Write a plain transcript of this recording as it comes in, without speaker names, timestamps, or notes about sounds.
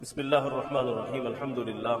بسم الله الرحمن الرحيم الحمد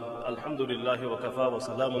لله وكفى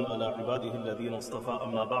وسلام على عباده الذين اصطفى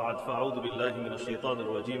أما بعد فأعوذ بالله من الشيطان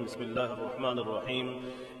الرجيم بسم الله الرحمن الرحيم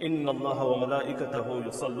إن الله وملائكته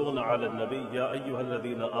يصلون على النبي يا أيها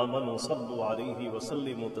الذين آمنوا صلوا عليه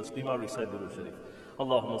وسلموا تسليما. Recite the Sharif.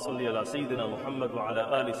 اللهم صل على سيدنا محمد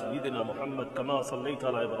وعلى آل سيدنا محمد كما صليت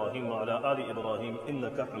على إبراهيم وعلى آل إبراهيم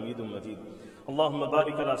إنك حميد مجيد. اللهم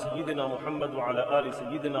بارك على سيدنا محمد وعلى آل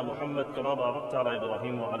سيدنا محمد كما باركت على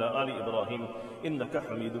إبراهيم وعلى آل إبراهيم إنك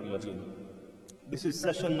حميد مجيد. This is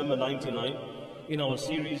session number 99 in our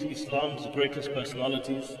series Islam's Greatest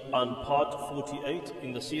Personalities and part 48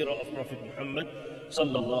 in the Seerah of Prophet Muhammad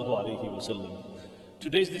sallallahu alayhi wasallam.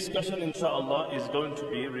 Today's discussion inshallah is going to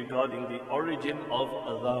be regarding the origin of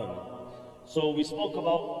Adhan. So we spoke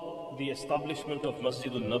about the establishment of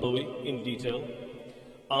Masjid al-Nabawi in detail.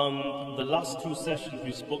 The last two sessions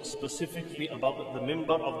we spoke specifically about the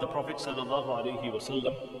mimbar of the Prophet sallallahu alaihi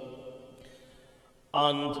wasallam,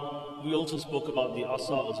 and we also spoke about the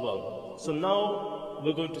asa as well. So now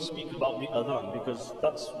we're going to speak about the adhan, because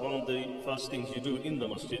that's one of the first things you do in the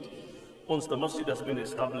masjid. Once the masjid has been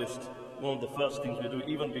established, one of the first things we do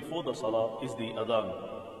even before the salah is the adhan.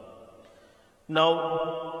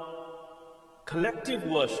 Now, collective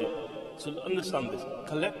worship, so understand this,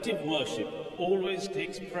 collective worship always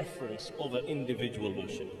takes preference over individual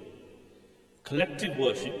worship. Collective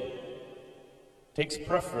worship takes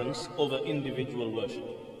preference over individual worship.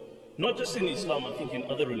 Not just in Islam, I think in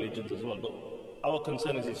other religions as well, but our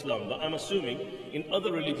concern is Islam. But I'm assuming in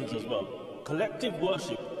other religions as well, collective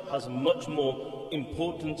worship has much more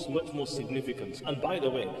importance, much more significance. And by the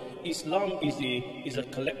way, Islam is a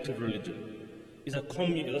collective religion.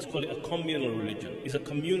 Let's call it a communal religion. It's a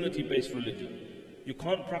community-based religion. You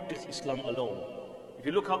can't practice Islam alone. If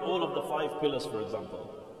you look at all of the 5 pillars, for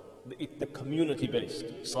example, the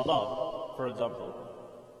community-based. Salah, for example,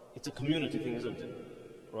 it's a community thing, isn't it?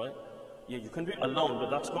 Right? Yeah, you can do it alone, but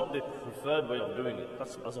that's not the preferred way of doing it.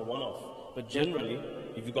 That's as a one-off. But generally,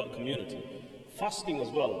 if you've got a community. Fasting as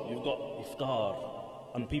well, you've got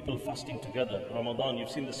iftar and people fasting together. Ramadan, you've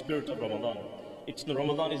seen the spirit of Ramadan.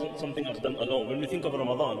 Ramadan isn't something that's done alone. When you think of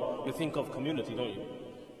Ramadan, you think of community, don't you?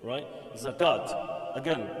 Right? Zakat,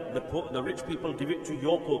 again, the rich people give it to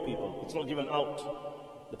your poor people. It's not given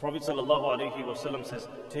out. The Prophet ﷺ says,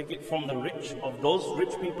 take it from the rich of those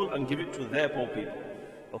rich people and give it to their poor people.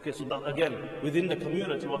 Okay, so that again, within the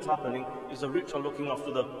community, what's happening is the rich are looking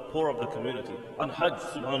after the poor of the community. And Hajj,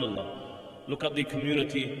 subhanallah, look at the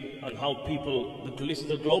community and how people, this is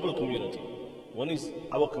a global community. One is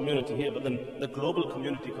our community here, but then the global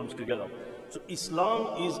community comes together. So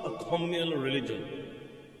Islam is a communal religion.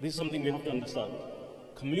 This is something we have to understand.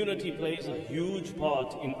 Community plays a huge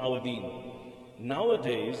part in our deen.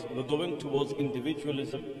 Nowadays, we're going towards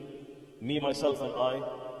individualism. Me, myself, and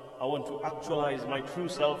I want to actualize my true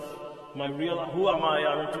self, my real, who am I?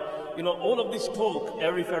 I want to, all of this talk,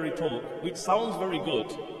 airy-fairy talk, which sounds very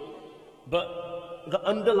good, but the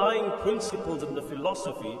underlying principles and the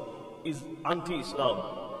philosophy is anti-Islam.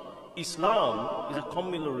 Islam is a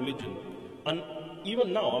communal religion. And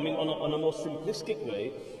even now, on a more simplistic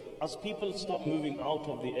way, as people start moving out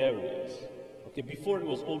of the areas, okay, before it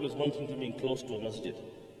was always wanting to be close to a masjid.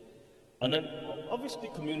 And then obviously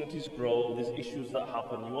communities grow, there's issues that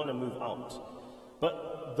happen, you want to move out.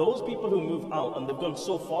 But those people who move out and they've gone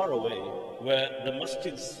so far away where the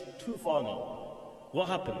masjid's too far now, what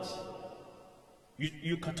happens?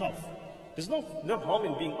 You cut off. There's no harm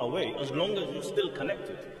in being away as long as you're still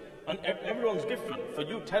connected. And everyone's different. For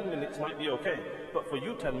you, 10 minutes might be okay, but for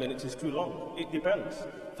you, 10 minutes is too long. It depends.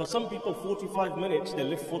 For some people, 45 minutes, they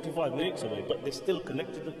live 45 minutes away, but they're still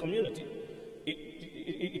connected to the community.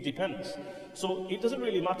 It depends. So it doesn't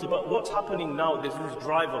really matter, but what's happening now, there's this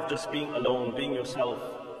drive of just being alone, being yourself.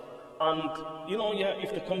 And,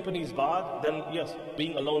 if the company is bad, then yes,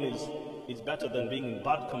 being alone is better than being in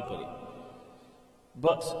bad company.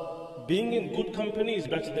 But being in good company is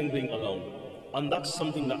better than being alone. And that's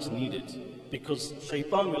something that's needed, because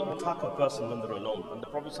shaitan will attack a person when they're alone. And the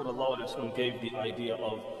Prophet ﷺ gave the idea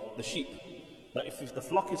of the sheep, that if the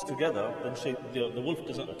flock is together, then the wolf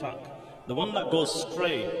doesn't attack. The one that goes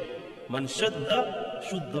stray, man shadda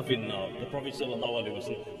shudda finnar, the Prophet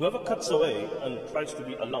ﷺ, whoever cuts away and tries to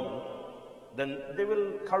be alone, then they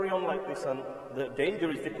will carry on like this, and the danger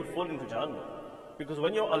is they could fall into Jahannam. Because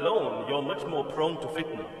when you're alone, you're much more prone to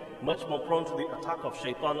fitna, much more prone to the attack of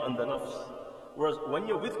shaitan and the nafs. Whereas when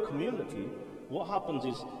you're with community, what happens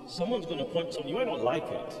is someone's going to point something. You might not like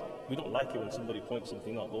it. We don't like it when somebody points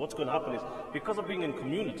something out. But what's going to happen is, because of being in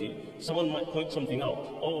community, someone might point something out.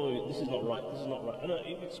 Oh, this is not right, this is not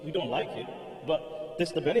right. We don't like it, but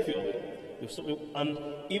that's the benefit of it. And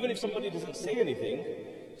even if somebody doesn't say anything,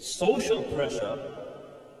 social pressure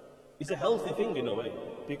is a healthy thing in a way.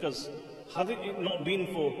 Because had it not been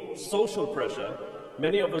for social pressure,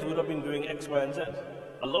 many of us would have been doing X, Y, and Z.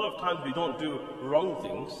 A lot of times we don't do wrong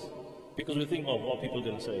things because we think, oh, what are people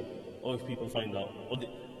going to say? Or if people find out,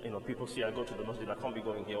 or people see I go to the masjid, I can't be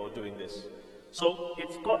going here or doing this. So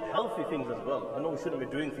it's got healthy things as well. I know we shouldn't be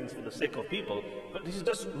doing things for the sake of people, but this is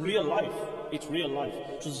just real life. It's real life.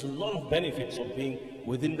 So there's a lot of benefits of being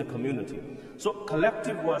within the community. So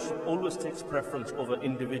collective worship always takes preference over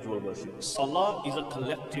individual worship. Salah is a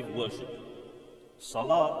collective worship.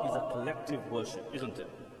 Salah is a collective worship, isn't it?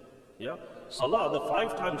 Yeah? Salah, the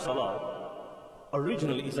 5-time Salah,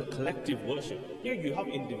 originally is a collective worship. Here you have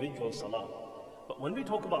individual Salah. But when we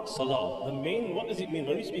talk about Salah, what does it mean?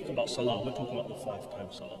 When we speak about Salah, we're talking about the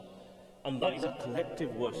 5-time Salah. And that is a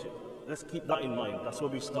collective worship. Let's keep that in mind. That's where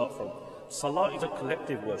we start from. Salah is a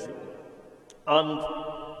collective worship. And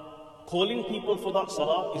calling people for that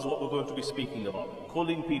Salah is what we're going to be speaking about.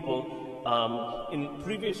 Calling people, in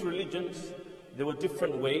previous religions, there were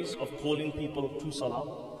different ways of calling people to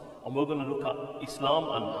Salah. And we're going to look at Islam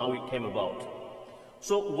and how it came about.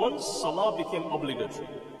 So once Salah became obligatory,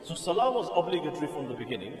 so Salah was obligatory from the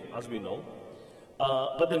beginning, as we know,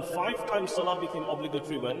 but then 5 times Salah became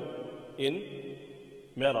obligatory when? In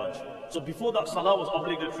Mi'raj. So before that Salah was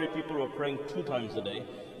obligatory, people were praying 2 times a day.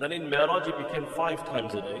 Then in Mi'raj it became 5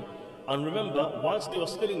 times a day. And remember, whilst they were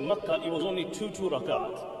still in Makkah, it was only 2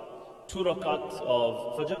 rakat. 2 rakat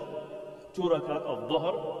of Fajr, 2 rakat of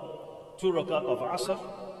Dhuhr, 2 rakat of Asr,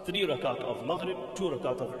 3 rakat of Maghrib, 2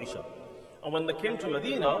 rakat of Isha. And when they came to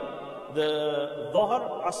Medina, the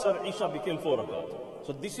Dhuhr, Asr, Isha became 4 rakat.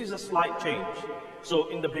 So this is a slight change. So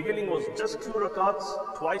in the beginning was just 2 rakats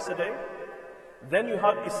twice a day. Then you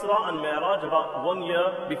had Isra and Mi'raj about 1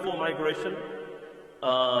 year before migration.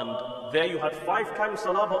 And there you had 5 times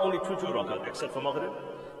Salah, but only 2 rakat, except for Maghrib.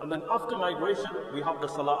 And then after migration, we have the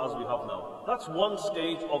Salah as we have now. That's one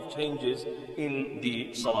stage of changes in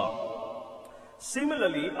the Salah.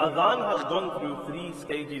 Similarly, Adhan has gone through 3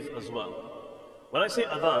 stages as well. When I say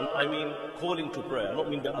Adhan, I mean calling to prayer. I don't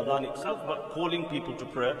mean the Adhan itself, but calling people to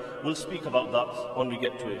prayer. We'll speak about that when we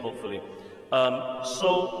get to it, hopefully.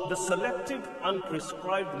 So the selected and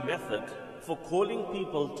prescribed method for calling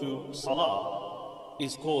people to Salah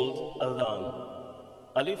is called Adhan.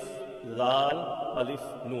 Alif, Dal, Alif,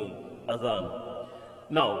 Noon. Adhan.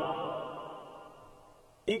 Now,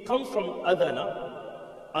 it comes from Adhana,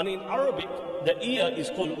 and in Arabic, the ear is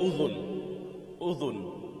called Udhun.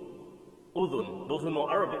 Udhun. Udhun. Those who know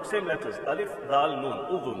Arabic, same letters. Alif, Dal, Noon.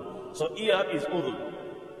 Udhun. So ear is Udhun.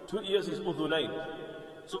 2 ears is Udhunayn.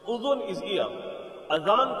 So Udhun is ear.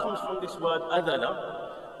 Adhan comes from this word Adhana,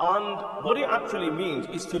 and what it actually means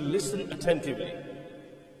is to listen attentively.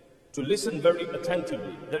 To listen very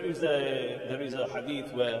attentively. There is a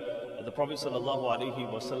hadith where the Prophet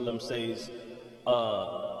ﷺ says,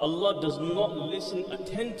 Allah does not listen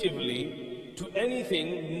attentively to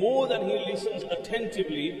anything more than He listens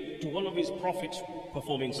attentively to one of His prophets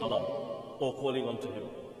performing salah or calling unto Him.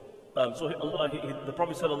 So the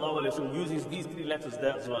Prophet ﷺ uses these 3 letters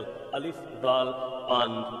there as well, Alif, Dal,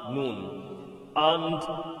 and Noon. And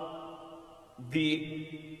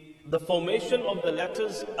the formation of the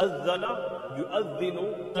letters Adhana,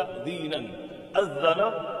 yu'adhinu, ta'dhinan.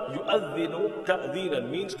 Adhana, yu'adhinu, ta'dhinan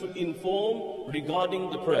means to inform regarding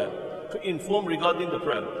the prayer. To inform regarding the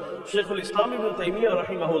prayer. Shaykh al-Islam ibn Taymiyyah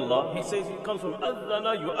rahimahullah, he says it comes from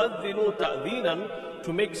Adhana, yu'adhinu, ta'dhinan,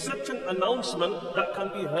 to make such an announcement that can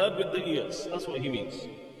be heard with the ears. That's what he means.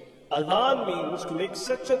 Adhan means to make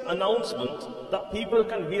such an announcement that people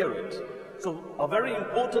can hear it. So a very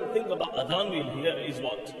important thing about Adhan we'll hear is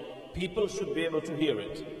what? People should be able to hear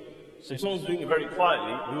it. So if someone's doing it very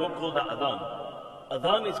quietly, we won't call that Adhan.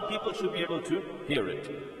 Adhan is people should be able to hear it.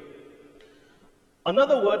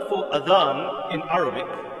 Another word for Adhan in Arabic,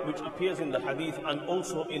 which appears in the Hadith and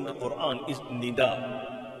also in the Quran, is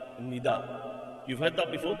Nida. Nida. You've heard that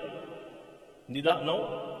before? Nida,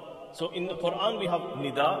 no? So in the Quran we have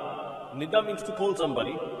Nida. Nida means to call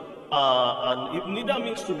somebody. And Nida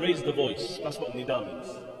means to raise the voice. That's what Nida means.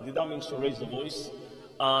 Nida means to raise the voice.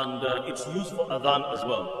 And it's used for Adhan as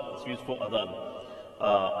well. It's used for Adhan.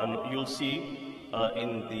 And you'll see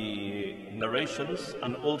in the narrations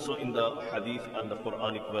and also in the Hadith and the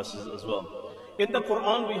Quranic verses as well. In the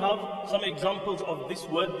Quran we have some examples of this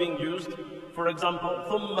word being used. For example,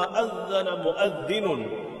 ثُمَّ أَذَّنَ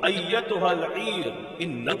مُؤَذِّنٌ أَيَّتُهَا الْعِيرُ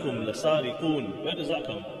إِنَّكُمْ لَسَارِقُونَ. Where does that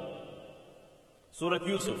come? Surah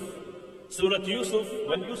Yusuf. Surah Yusuf,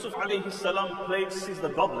 when Yusuf alayhi salam places the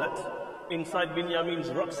goblet inside Binyamin's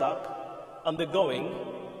rucksack and they're going,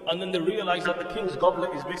 and then they realize that the king's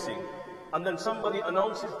goblet is missing. And then somebody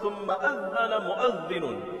announces, ثُمَّ أَذَّنَ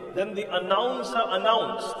مُؤَذِّنٌ. Then the announcer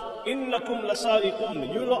announced, إِنَّكُمْ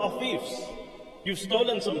لَسَارِقُونَ. You lot are thieves. You've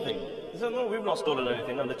stolen something. They said, no, we've not stolen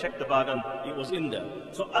anything. And they checked the bag and it was in there.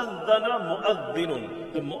 So, أَذَّنَ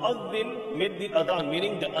مُؤَذِّنٌ. The mu'adhin made the adhan,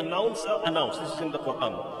 meaning the announcer announced. This is in the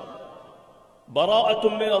Quran. بَرَاءَةٌ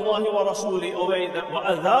مِّنَ اللَّهِ وَرَسُولِهِ.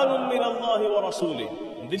 وَأَذَانٌ مِّنَ اللَّهِ وَرَسُولِهِ.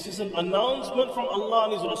 This is an announcement from Allah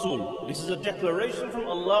and His Rasul. This is a declaration from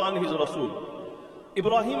Allah and His Rasul.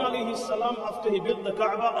 Ibrahim alayhi salam, after he built the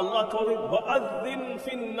Kaaba, Allah told him, وَأَذِّن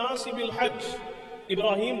فِي النَّاسِ بِالْحَجِّ.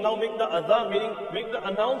 Ibrahim, now make the adhan, meaning make the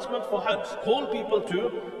announcement for Hajj. Call people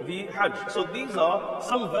to the Hajj. So these are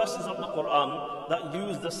some verses of the Quran that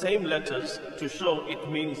use the same letters to show it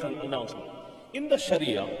means an announcement. In the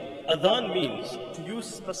Sharia, adhan means to use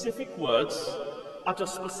specific words at a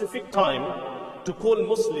specific time to call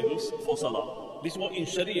Muslims for salah. This is what in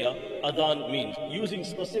Sharia adhan means. Using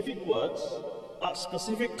specific words at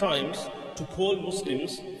specific times to call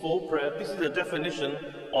Muslims for prayer. This is the definition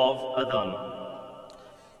of adhan.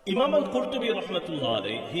 Imam al-Qurtubi rahmatullah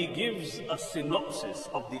alayhi, he gives a synopsis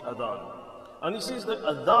of the adhan. And he says that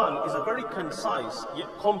adhan is a very concise yet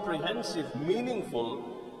comprehensive, meaningful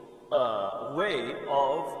way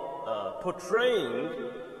of portraying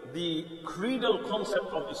the creedal concept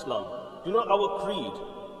of Islam. You know, our creed,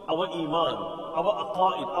 our iman, our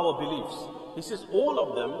aqaid, our beliefs. He says all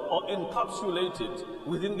of them are encapsulated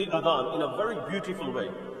within the adhan in a very beautiful way.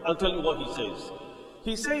 I'll tell you what he says.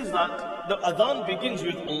 He says that the adhan begins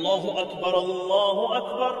with Allahu Akbar, Allahu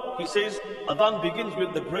Akbar. He says adhan begins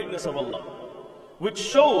with the greatness of Allah, which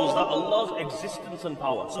shows that Allah's existence and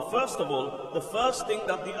power. So first of all, the first thing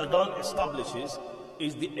that the adhan establishes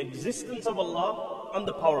is the existence of Allah and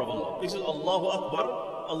the power of Allah. This is Allahu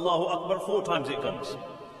Akbar, 4 times it comes.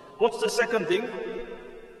 What's the second thing?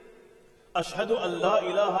 Ashhadu an la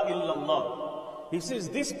ilaha illallah. He says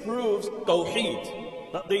this proves tawheed,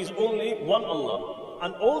 that there is only one Allah.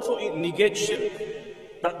 And also it negates shirk,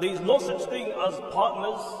 that there is no such thing as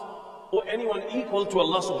partners or anyone equal to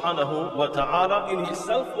Allah subhanahu wa ta'ala in His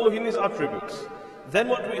self or in His attributes. Then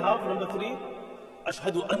what we have, number 3,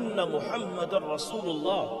 Ashhadu anna Muhammadan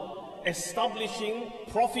Rasulullah, establishing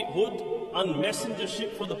prophethood and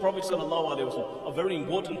messengership for the Prophet sallallahu alaihi wasallam. A very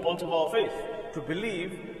important part of our faith, to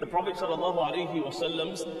believe the Prophet sallallahu alaihi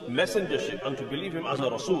wasallam's messengership and to believe him as a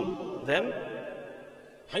Rasul. Then,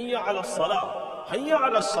 Hayya ala salah. Hayya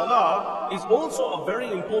ala salah is also a very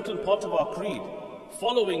important part of our creed.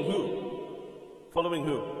 Following who? Following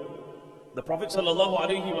who? The Prophet sallallahu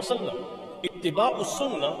alaihi wasallam. Ittiba'u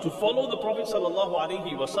sunnah, to follow the Prophet sallallahu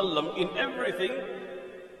alaihi wasallam in everything,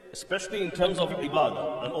 especially in terms of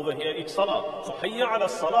ibadah. And over here it's salah. So hayya ala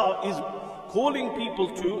salah is calling people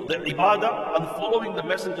to the ibadah and following the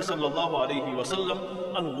Messenger sallallahu alaihi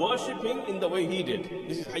wasallam and worshipping in the way he did.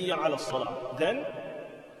 This is hayya ala salah. Then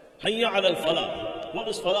hayya ala al-falah. What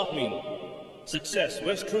does falah mean? Success.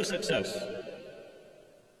 Where's true success?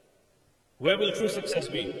 Where will true success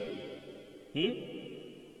be?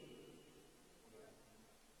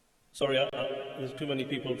 Sorry, there's too many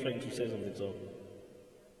people trying to say something. So,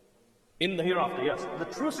 in the hereafter, yes. The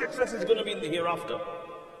true success is going to be in the hereafter.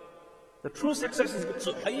 The true success is,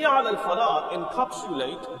 so hayya ala al-falah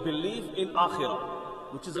encapsulate belief in akhirah,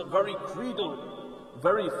 which is a very creedal,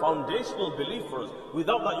 very foundational belief for us.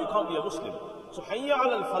 Without that, you can't be a Muslim. So hayya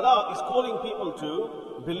ala al-falah is calling people to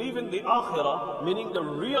believe in the akhirah, meaning the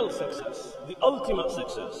real success, the ultimate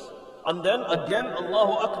success. And then again,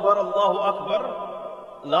 Allahu Akbar,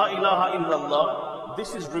 La ilaha illallah.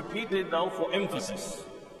 This is repeated now for emphasis,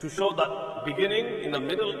 to show that beginning, in the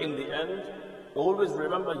middle, in the end. Always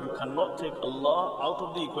remember, you cannot take Allah out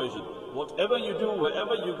of the equation. Whatever you do,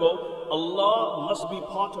 wherever you go, Allah must be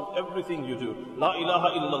part of everything you do. La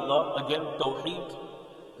ilaha illallah, again, tawheed,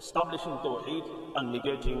 establishing tawheed and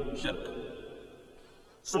negating shirk.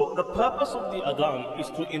 So the purpose of the adhan is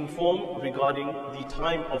to inform regarding the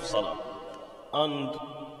time of salah. And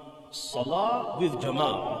salah with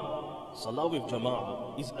jama'ah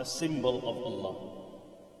is a symbol of Allah.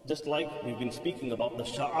 Just like we've been speaking about the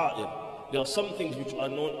sha'a'ir. There are some things which are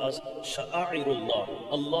known as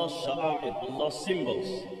sha'a'irullah, Allah's sha'a'ir, Allah's symbols.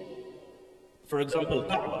 For example,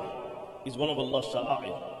 Kaaba is one of Allah's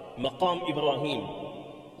sha'a'ir. Maqam Ibrahim,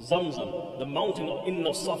 Zamzam, the mountain of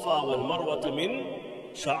Inna Safa wal Marwata min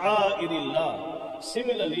sha'a'irillah.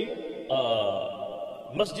 Similarly,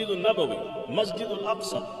 Masjid al-Nabawi, Masjid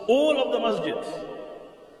al-Aqsa, all of the masjids.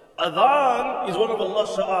 Adhan is one of Allah's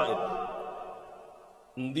sha'a'ir.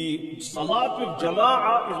 The salat with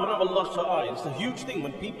jama'ah is one of Allah's sha'a'ir. It's a huge thing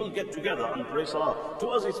when people get together and pray salah. To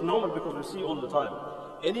us it's normal because we see all the time.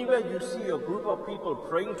 Anywhere you see a group of people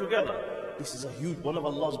praying together, this is a huge, one of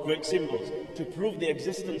Allah's great symbols, to prove the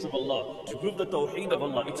existence of Allah, to prove the Tawheed of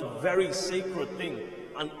Allah. It's a very sacred thing.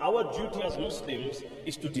 And our duty as Muslims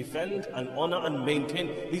is to defend and honor and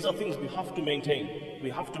maintain. These are things we have to maintain. We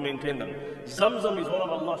have to maintain them. Zamzam is one of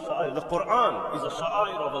Allah's sha'air. The Quran is a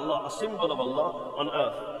sha'air of Allah, a symbol of Allah on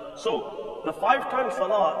earth. So, the 5 times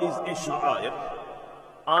salah is a sha'air,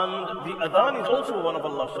 and the adhan is also one of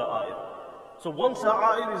Allah's sha'air. So one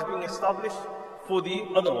sha'air is being established for the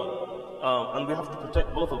other one, and we have to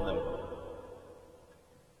protect both of them.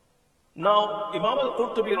 Now, Imam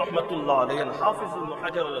al-Qurtubi rahmatullah alayhi and Hafiz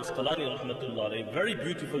al-Hajar al-Asqalani rahmatullah alayhi very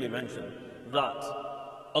beautifully mentioned that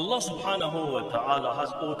Allah subhanahu wa ta'ala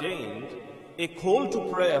has ordained a call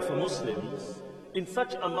to prayer for Muslims in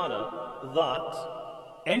such a manner that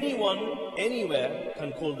anyone, anywhere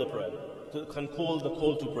can call the prayer, can call the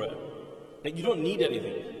call to prayer. Like, you don't need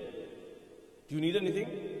anything. Do you need anything?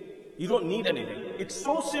 You don't need anything. It's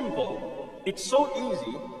so simple, it's so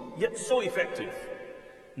easy, yet so effective.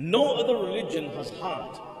 No other religion has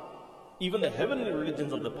had, even the heavenly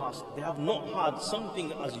religions of the past, they have not had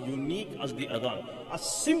something as unique as the adhan. As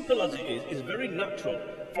simple as it is very natural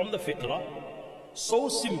from the fitrah, so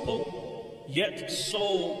simple, yet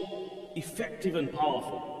so effective and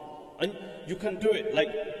powerful. And you can do it, like,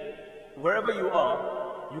 wherever you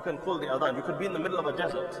are, you can call the adhan. You could be in the middle of a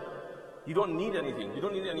desert. You don't need anything. You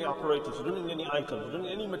don't need any apparatus. You don't need any items. You don't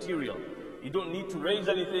need any material. You don't need to raise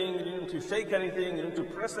anything. You don't need to shake anything. You don't need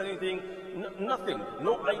to press anything. Nothing.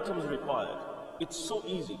 No items required. It's so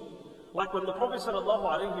easy. Like when the Prophet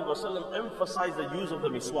ﷺ emphasized the use of the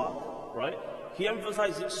miswak, right? He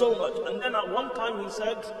emphasized it so much. And then at one time he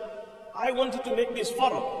said, I wanted to make this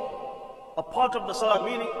farad, a part of the salah,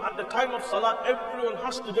 meaning at the time of salah, everyone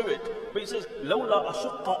has to do it. But he says, لَوْلَا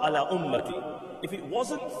أَشُقَّ عَلَى أُمَّتِي. If it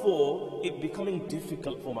wasn't for it becoming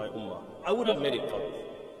difficult for my ummah, I would have made it farad.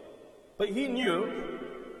 But he knew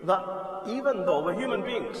that even though we're human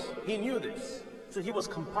beings, he knew this. So he was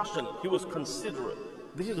compassionate, he was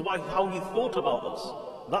considerate. This is how he thought about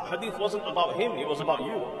us. That hadith wasn't about him, it was about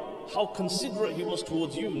you. How considerate he was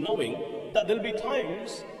towards you, knowing that there'll be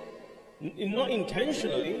times, not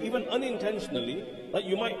intentionally, even unintentionally, that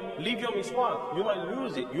you might leave your miswak, you might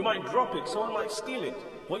lose it, you might drop it, someone might steal it.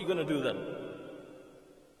 What are you going to do then?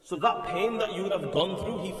 So that pain that you would have gone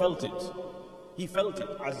through, he felt it. He felt it.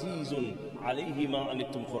 Azizun alayhi ma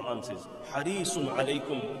anittum, Quran says. Harisun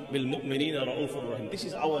alaykum bil mu'minina ra'ufur rahim. This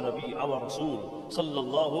is our Nabi, our Rasul,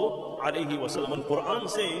 sallallahu alayhi wa sallam. And Quran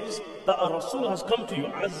says that a Rasul has come to you.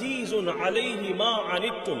 Azizun alayhi ma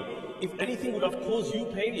anittum. If anything would have caused you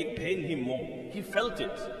pain, it pained him more. He felt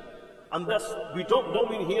it. And thus, we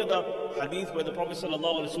don't hear the hadith where the Prophet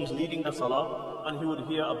sallallahu alayhi wa sallam is leading the salah and he would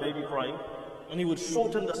hear a baby crying and he would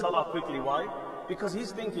shorten the salah quickly. Why? Because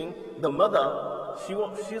he's thinking, the mother,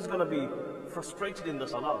 she's going to be frustrated in the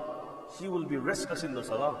salah. She will be restless in the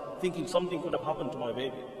salah, thinking something could have happened to my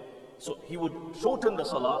baby. So he would shorten the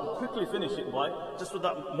salah, quickly finish it. Why? Just so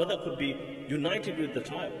that mother could be united with the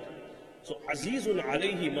child. So, Azizun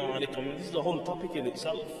alayhi ma anittum. This is the whole topic in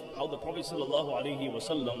itself, how the Prophet sallallahu alayhi wa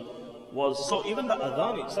sallam was. So even the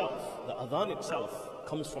adhan itself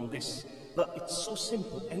comes from this. That it's so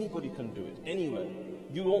simple, anybody can do it, anywhere.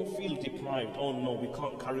 You won't feel deprived, oh no, we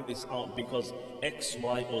can't carry this out because X,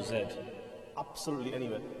 Y, or Z. Absolutely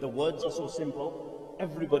anywhere. The words are so simple,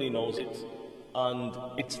 everybody knows it, and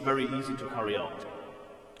it's very easy to carry out.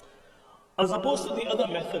 As opposed to the other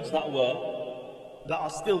methods that are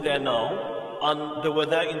still there now, and they were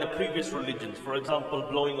there in the previous religions, for example,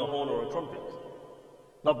 blowing a horn or a trumpet.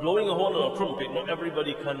 Now, blowing a horn or a trumpet, not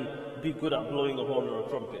everybody can be good at blowing a horn or a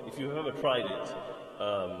trumpet. If you've ever tried it,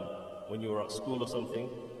 when you were at school or something,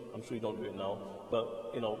 I'm sure you don't do it now,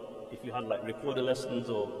 but if you had like recorder lessons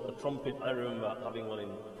or a trumpet, I remember having one in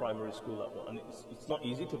primary school, and it's not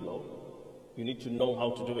easy to blow. You need to know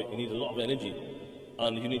how to do it. You need a lot of energy,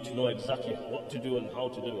 and you need to know exactly what to do and how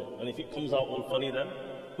to do it. And if it comes out all funny, then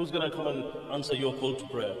who's going to come and answer your call to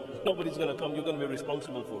prayer? Nobody's going to come. You're going to be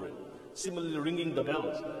responsible for it. Similarly, ringing the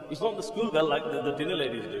bells. It's not the school bell like the dinner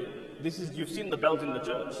ladies do. You've seen the bells in the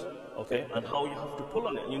church, okay? And how you have to pull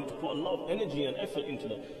on it. You need to put a lot of energy and effort into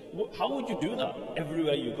that. How would you do that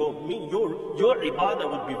everywhere you go? I mean, your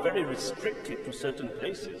ibadah would be very restricted to certain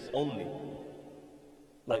places only.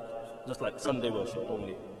 Just like Sunday worship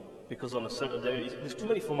only. Because on a certain day, there's too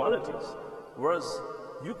many formalities. Whereas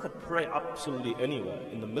you could pray absolutely anywhere,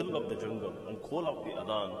 in the middle of the jungle, and call out the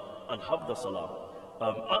adhan, and have the salah.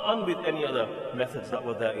 And with any other methods that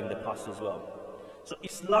were there in the past as well. So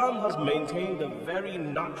Islam has maintained a very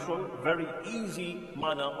natural, very easy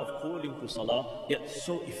manner of calling to salah, yet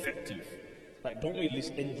so effective. Like, don't we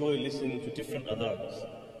enjoy listening to different adhans?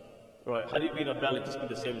 Right, had it been a bell, it'd just be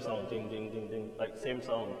the same sound, ding, ding, ding, ding, like same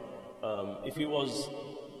sound. If it was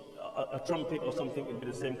a trumpet or something, it'd be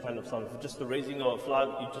the same kind of sound. If it's just the raising of a flag,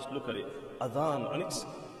 you just look at it. Adhan, and it's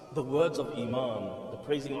the words of Iman, the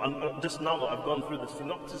praising. And just now I've gone through the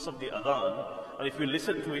synopsis of the Adhan, and if you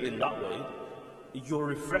listen to it in that way, you're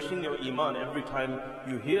refreshing your Iman every time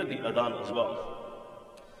you hear the Adhan as well.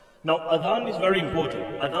 Now, Adhan is very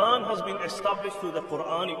important. Adhan has been established through the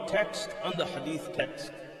Quranic text and the Hadith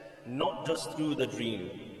text, not just through the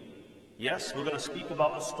dream. Yes, we're going to speak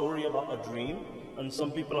about a story about a dream, and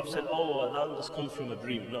some people have said, oh, Adhan just comes from a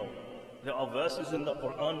dream. No. There are verses in the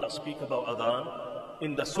Quran that speak about Adhan.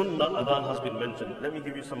 In the Sunnah, Adhan has been mentioned. Let me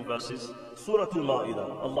give you some verses. Surah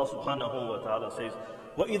Al-Ma'idah, Allah subhanahu wa ta'ala says,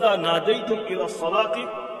 وَإِذَا نَادَيْتُمْ إِلَى الصَّلَاةِ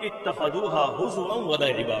اتَّخَذُوهَا هُزُوًا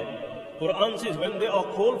وَلَعِبًا. Quran says when they are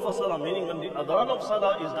called for salah, meaning when the adhan of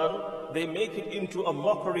salah is done, they make it into a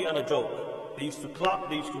mockery and a joke. They used to clap,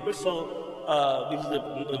 they used to whistle. These are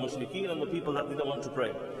the mushrikeen and the people that didn't want to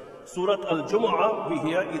pray. Surah Al-Jumu'ah, we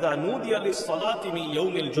hear, إِذَا نُودِيَ لِلصَّلَاةِ مِنْ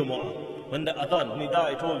يَوْمِ الْجُمُعَةِ. When the adhan, nida,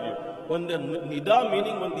 I told you. When the nida,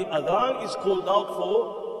 meaning when the adhan is called out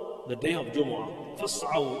for the day of Jumu'ah.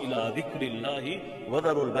 فَاسْعَوْا إِلَىٰ ذِكْرِ اللَّهِ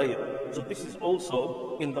وَذَرُوا الْبَيْعَ. So this is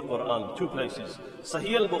also in the Quran, two places.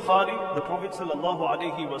 Sahih al-Bukhari, the Prophet sallallahu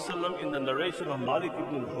alayhi wa sallam, in the narration of Malik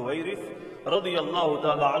ibn al-Huwayrith, radiyallahu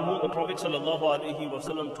ta'ala anhu, the Prophet sallallahu alayhi wa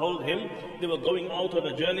sallam told him, they were going out on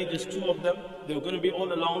a journey, just two of them, they were going to be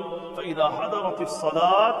all alone. فَإِذَا حَضَرَتِ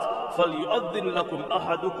الصَّلَاةِ فَلْيُؤَذِّنْ لَكُمْ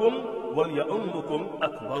أَحَدُكُمْ وَلْيَؤُمُّكُمْ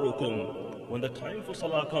أَكْبَرُكُمْ. When the time for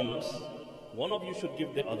salah comes, one of you should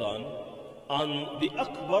give the adhan, and the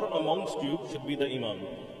Akbar amongst you should be the Imam.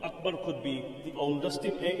 Akbar could be the oldest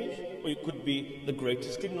in age, or it could be the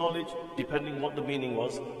greatest in knowledge, depending what the meaning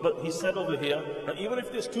was. But he said over here that even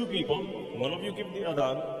if there's two people, one of you give the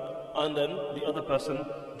Adhan, and then the other person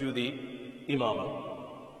do the Imamah.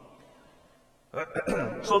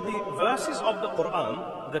 So the verses of the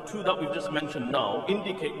Quran, the two that we've just mentioned now,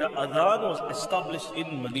 indicate that Adhan was established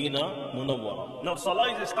in Medina Munawwara. Now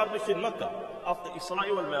Salah is established in Mecca. After Isra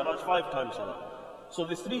wal Mi'raj, 5 times Salah. So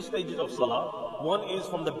there's 3 stages of Salah. One is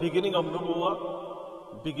from the beginning of Nubuwwah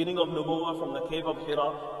from the cave of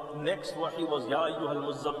Hira. Next wahi was Ya ayyuhal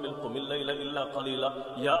muzzammil qum al-layla illa qalila,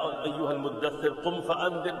 Ya ayyuhal muddathir qum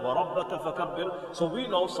fa'andhir wa rabbaka fakabbir. So we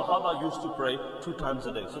know Sahaba used to pray 2 times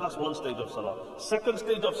a day. So that's one stage of Salah. Second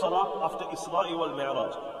stage of Salah after Isra wal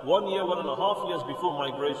Mi'raj. 1 year, 1.5 years before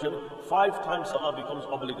migration, 5 times Salah becomes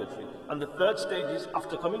obligatory. And the third stage is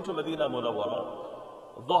after coming to Medina Munawwara,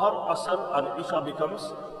 Dhuhr, Asr and Isha becomes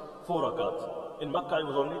 4 rakat. In Makkah it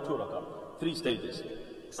was only 2 rakat. 3 stages.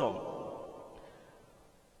 So,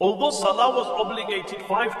 although Salah was obligated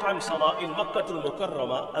 5 times Salah in Makkah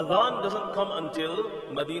al-Mukarramah, Adhan doesn't come until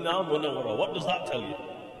Medina Munawwara. What does that tell you?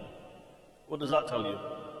 What does that tell you?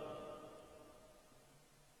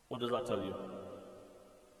 What does that tell you?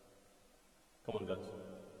 Come on, guys.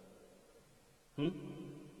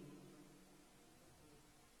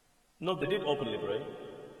 No, they did openly pray.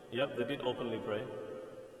 Yep, they did openly pray.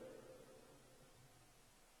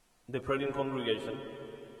 They prayed in congregation.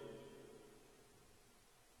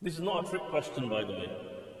 This is not a trick question, by the way.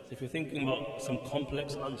 If you're thinking about some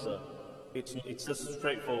complex answer, it's just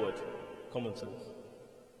straightforward, common sense.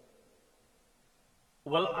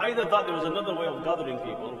 Well, either that, there was another way of gathering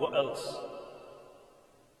people. What else?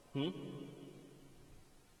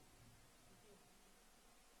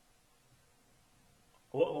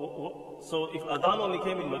 So if Adhan only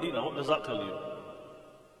came in Medina, what does that tell you?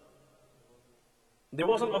 There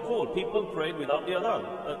wasn't a call. People prayed without the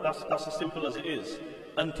Adhan. That's as simple as it is.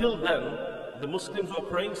 Until then, the Muslims were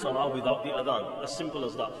praying Salah without the Adhan. As simple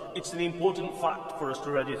as that. It's an important fact for us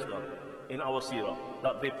to register in our Seerah,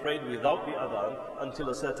 that they prayed without the Adhan until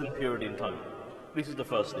a certain period in time. This is the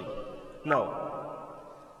first thing. Now,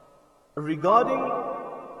 regarding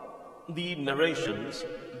the narrations,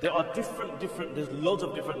 there are there's loads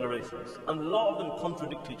of different narrations, and a lot of them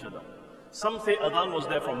contradict each other. Some say Adhan was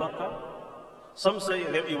there from Makkah, some say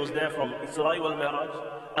that it was there from Isra wal Mi'raj,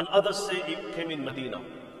 and others say it came in Medina.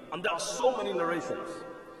 And there are so many narrations.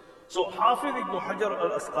 So Hafiz ibn Hajar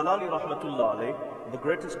al-Asqalani rahmatullah alayh, the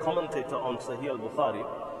greatest commentator on Sahih al-Bukhari,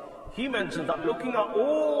 he mentioned that looking at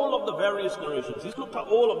all of the various narrations, he's looked at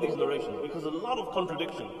all of these narrations because there's a lot of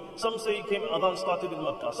contradiction. Some say Adhan started in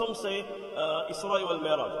Makkah, some say Isra wal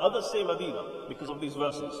Mi'raj, others say Medina because of these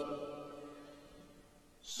verses.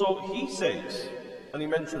 So he says, and he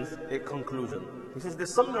mentions a conclusion. He says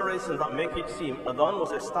there's some narrations that make it seem Adhan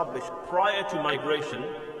was established prior to migration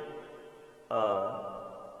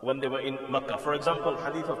when they were in Makkah. For example,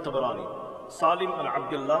 Hadith of Tabarani. Salim and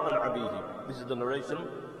Abdullah and Abihi. This is the narration.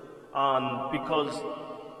 And because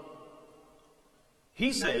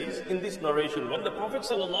he says in this narration, when the Prophet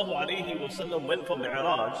ﷺ went for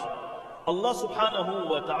Mi'raj, Allah subhanahu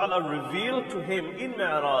wa ta'ala revealed to him in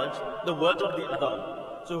Mi'raj the words of the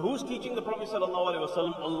Adhan. So who's teaching the Prophet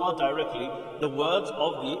ﷺ? Allah directly, the words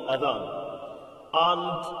of the Adhan.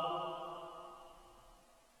 And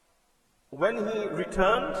when he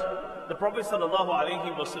returned, the Prophet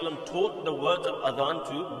ﷺ taught the words of Adhan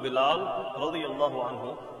to Bilal radiallahu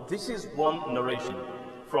anhu. This is one narration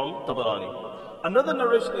from Tabarani. Another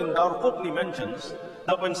narration in Darqutni mentions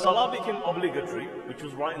that when Salah became obligatory, which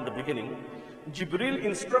was right in the beginning, Jibreel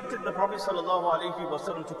instructed the Prophet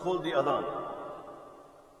ﷺ to call the Adhan.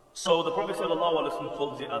 So the Prophet ﷺ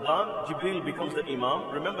calls the Adhan, Jibreel becomes the Imam.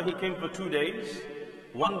 Remember, he came for 2 days.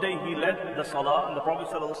 One day he led the Salah and the Prophet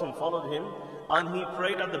ﷺ followed him, and he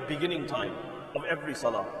prayed at the beginning time of every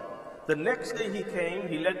Salah. The next day he came,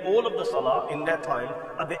 he led all of the Salah in their time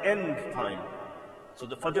at the end time. So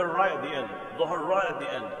the Fajr right at the end, Dhuhr right at the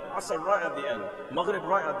end, Asr right at the end, Maghrib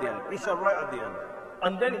right at the end, Isha right at the end.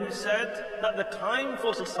 And then he said that the time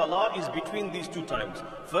for the Salah is between these two times.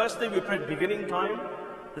 First day we prayed beginning time,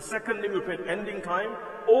 the second day we prayed ending time.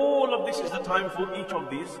 All of this is the time for each of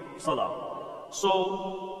these Salah.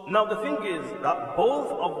 So now the thing is that both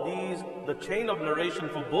of these, the chain of narration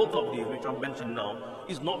for both of these, which I've mentioned now,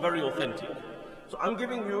 is not very authentic. So I'm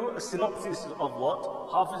giving you a synopsis of what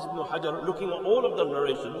Hafiz ibn Hajar, looking at all of the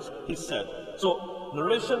narrations, he said. So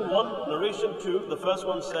narration 1, narration 2, the first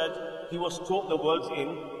one said he was taught the words in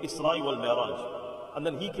Isra wal Mi'raj. And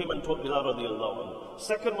then he came and taught Bilal radiallahu anhu.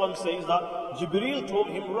 Second one says that Jibreel taught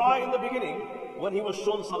him right in the beginning when he was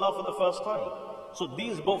shown Salah for the first time. So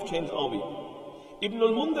these both chains are weak. Ibn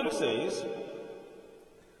al-Mundhir says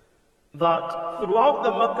that throughout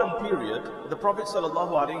the Meccan period, the Prophet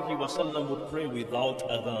ﷺ would pray without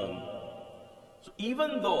Adhan. So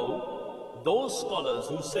even though those scholars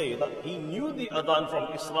who say that he knew the Adhan from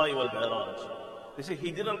Isra wal Mi'raj, they say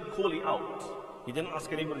he didn't call it out. He didn't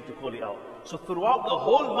ask anybody to call it out. So throughout the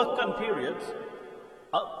whole Meccan period,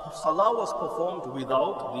 Salah was performed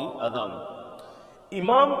without the Adhan.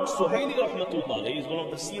 Imam Suhaili rahmatullah is one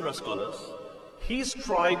of the Seerah scholars. He's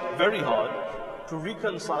tried very hard to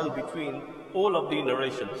reconcile between all of the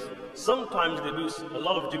narrations. Sometimes they do a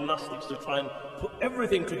lot of gymnastics to try and put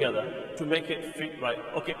everything together to make it fit right.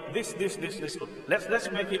 Okay, this. Let's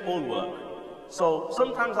make it all work. So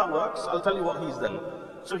sometimes that works. I'll tell you what he's done.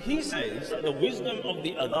 So he says that the wisdom of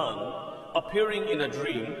the Adhan appearing in a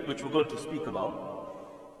dream, which we're going to speak about,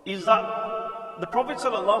 is that the Prophet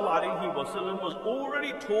ﷺ was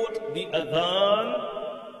already taught the Adhan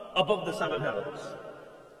above the 7 heavens.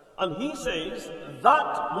 And he says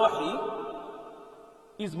that wahi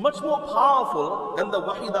is much more powerful than the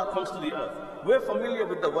wahi that comes to the earth. We're familiar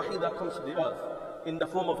with the wahi that comes to the earth in the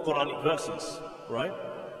form of Quranic verses, right?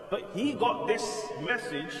 But he got this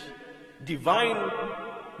message, divine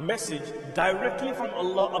message, directly from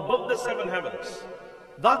Allah above the 7 heavens.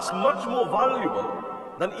 That's much more valuable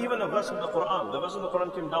than even a verse of the Quran. The verse of the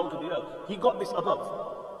Quran came down to the earth. He got this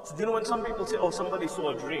above. So do you know when some people say, oh, somebody saw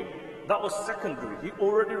a dream? That was secondary. He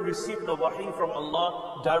already received the wahi from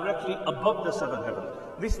Allah directly above the 7 heavens.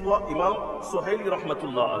 This is what Imam Suhaili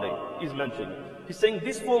rahmatullah alayh is mentioning. He's saying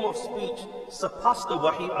this form of speech surpassed the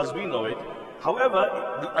wahi as we know it. However,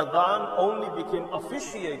 the Adhan only became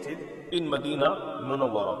officiated in Medina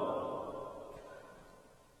Munawwara.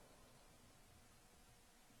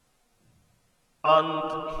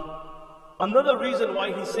 And another reason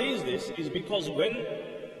why he says this is because when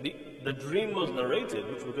the dream was narrated,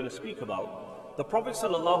 which we're going to speak about, the Prophet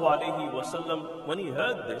ﷺ, when he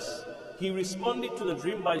heard this, he responded to the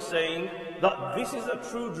dream by saying that this is a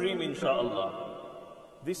true dream, inshaAllah.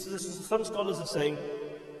 Some scholars are saying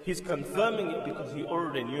he's confirming it because he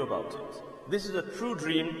already knew about it. This is a true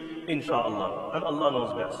dream, inshaAllah, and Allah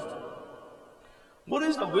knows best. What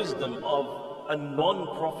is the wisdom of a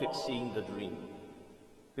non-prophet seeing the dream?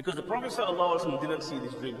 Because the Prophet ﷺ didn't see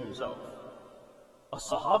this dream himself. A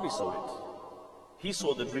Sahabi saw it. He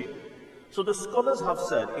saw the dream. So the scholars have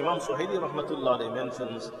said, Imam Suhaili rahmatullah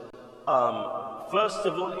mentions, first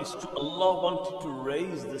of all, is Allah wanted to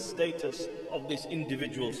raise the status of this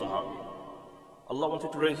individual Sahabi. Allah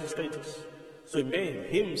wanted to raise his status. So he made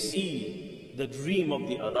him see the dream of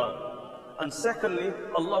the Adhan. And secondly,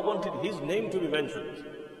 Allah wanted his name to be mentioned.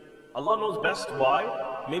 Allah knows best why.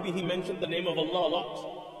 Maybe he mentioned the name of Allah a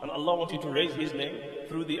lot, and Allah wanted to raise his name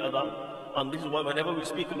through the Adhan. And this is why whenever we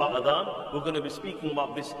speak about Adhan, we're going to be speaking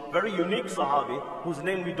about this very unique Sahabi whose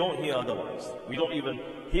name we don't hear otherwise. We don't even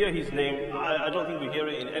hear his name. I don't think we hear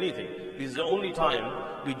it in anything. This is the only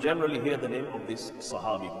time we generally hear the name of this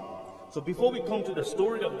Sahabi. So before we come to the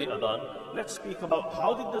story of the Adhan, let's speak about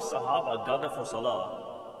how did the Sahaba gather for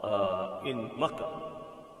Salah in Makkah.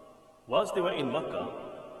 Whilst they were in Makkah,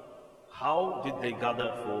 how did they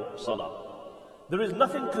gather for Salah? There is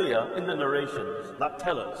nothing clear in the narrations that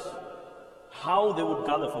tell us how they would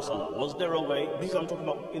gather for Salah. Was there a way? These I'm talking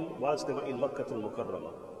about whilst they were in Makkah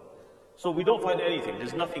al-Mukarramah. So we don't find anything,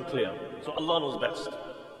 there's nothing clear. So Allah knows best.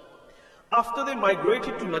 After they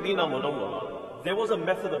migrated to Medina Munawwara, there was a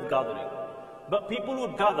method of gathering. But people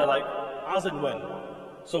would gather like as and when.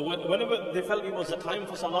 So whenever they felt it was a time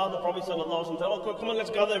for Salah, the Prophet ﷺ said, oh, come on, let's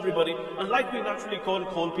gather everybody. And like we naturally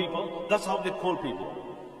call people, that's how they call people.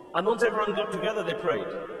 And once everyone got together, they prayed.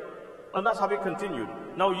 And that's how it continued.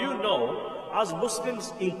 Now you know, as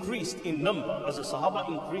Muslims increased in number, as the Sahaba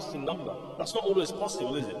increased in number, that's not always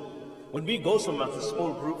possible, is it? When we go somewhere as a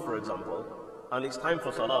small group, for example, and it's time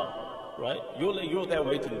for Salah, right? You're there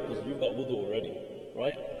waiting because you've got wudu already,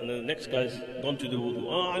 right? And then the next guy's gone to do wudu.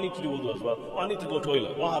 Oh, I need to do wudu as well. Oh, I need to go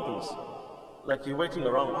toilet. What happens? Like you're waiting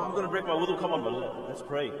around. Oh, I'm going to break my wudu. Come on, man, let's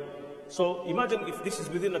pray. So imagine if this is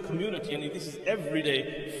within a community and if this is every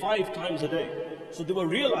day, 5 times a day. So they were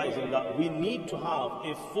realizing that we need to have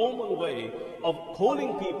a formal way of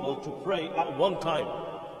calling people to pray at one time.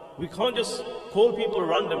 We can't just call people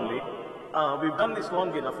randomly. We've done this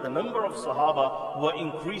long enough. The number of Sahaba were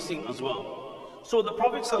increasing as well. So the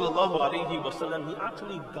Prophet ﷺ, he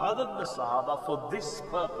actually gathered the Sahaba for this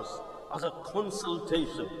purpose, as a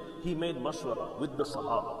consultation. He made mashwara with the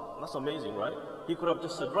Sahaba. That's amazing, right? He could have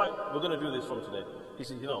just said, right, we're going to do this from today. He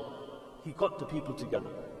said, he got the people together.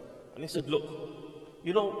 And he said, look,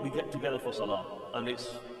 we get together for Salah, and it's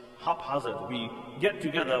haphazard. We get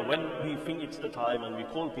together when we think it's the time and we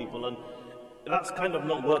call people, and that's kind of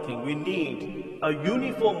not working. We need a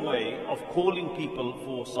uniform way of calling people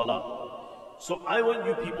for Salah. So I want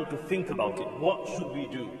you people to think about it. What should we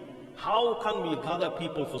do? How can we gather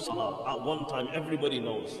people for Salah at one time? Everybody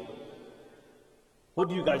knows. What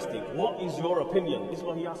do you guys think? What is your opinion? This is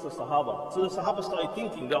what he asked the Sahaba. So the Sahaba started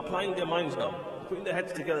thinking, they're applying their minds now, putting their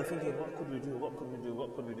heads together, thinking, what could we do? What could we do?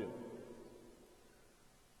 What could we do?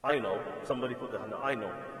 I know. Somebody put their hand up. I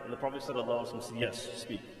know. And the Prophet ﷺ said, yes,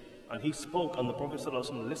 speak. And he spoke, and the Prophet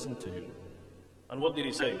ﷺ listened to him. And what did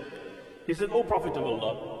he say? He said, oh Prophet of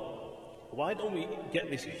Allah, why don't we get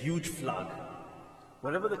this huge flag?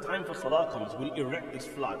 Whenever the time for Salah comes, we'll erect this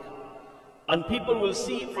flag. And people will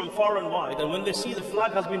see it from far and wide, and when they see the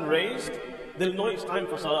flag has been raised, they'll know it's time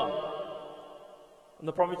for Salah. And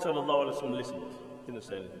the Prophet ﷺ listened, didn't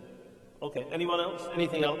say anything. Okay, anyone else?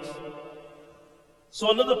 Anything else?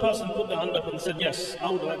 So another person put their hand up and said, yes, I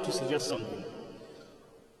would like to suggest something.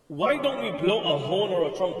 Why don't we blow a horn or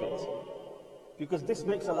a trumpet? Because this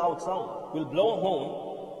makes a loud sound. We'll blow a horn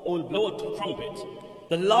or we'll blow a trumpet.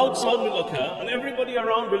 The loud sound will occur and everybody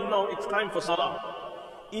around will know it's time for Salah.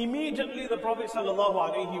 Immediately the Prophet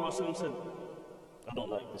ﷺ said, I don't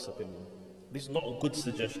like this opinion. This is not a good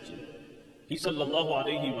suggestion. He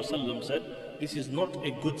ﷺ said, this is not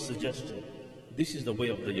a good suggestion. This is the way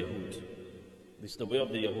of the Yahud. This is the way of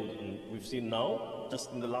the Yahud. And we've seen now,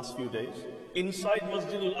 just in the last few days, inside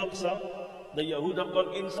Masjid al-Aqsa, the Yahud have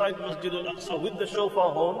gone inside Masjid al-Aqsa with the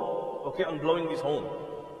shofar horn, and blowing this horn.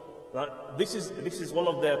 Right? This is one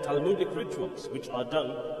of their Talmudic rituals, which are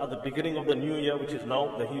done at the beginning of the New Year, which is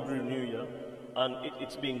now the Hebrew New Year, and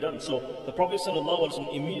it's being done. So the Prophet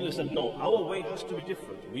ﷺ immediately said, no, our way has to be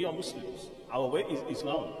different. We are Muslims. Our way is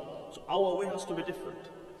Islam. So our way has to be different.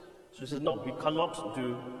 So he said, no, we cannot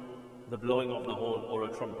do the blowing of the horn or a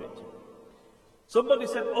trumpet. Somebody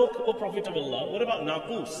said, oh Prophet of Allah, what about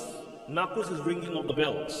Naqus? Naqus is ringing of the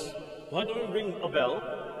bells. Why don't we ring a bell?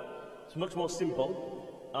 It's much more simple.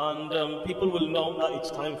 And people will know that it's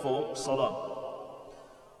time for Salah.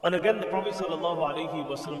 And again, the Prophet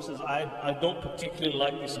ﷺ says, I don't particularly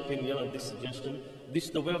like this opinion and this suggestion. This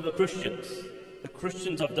is the way of the Christians. The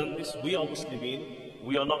Christians have done this. We are Muslimin.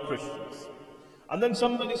 We are not Christians. And then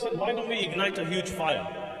somebody said, why don't we ignite a huge fire?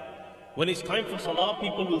 When it's time for Salah,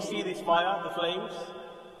 people will see this fire, the flames,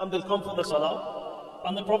 and they'll come for the Salah.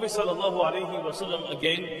 And the Prophet ﷺ,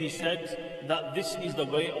 again, he said that this is the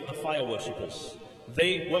way of the fire worshippers.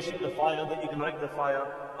 They worship the fire, they ignite the fire,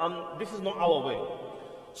 and this is not our way.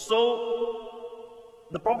 So,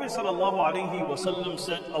 the Prophet ﷺ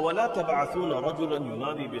said, أَوَلَا تَبْعَثُونَ رَجُلًا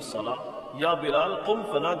يُنَادِي بِالصَّلَاةِ يَا بِلَالْ قُمْ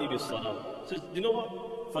فَنَادِي بِالصَّلَاةِ. Says, you know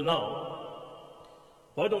what? For now,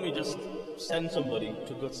 Why don't we just send somebody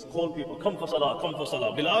to go call people, come for salah, come for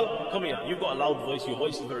salah. Bilal, come here, you've got a loud voice, your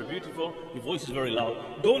voice is very beautiful, your voice is very loud.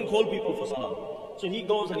 Go and call people for salah. So he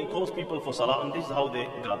goes and he calls people for salah, and this is how they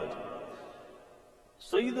gathered.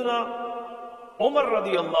 Sayyidina Umar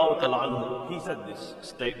radiallahu ta'ala anhu, he said this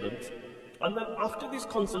statement, and then after this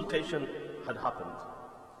consultation had happened,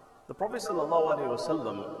 the Prophet sallallahu alaihi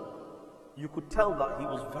wasallam, you could tell that he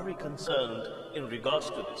was very concerned in regards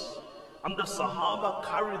to this. And the Sahaba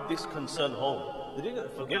carried this concern home. They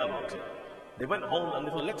didn't forget about it. They went home and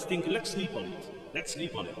they thought, let's sleep on it. Let's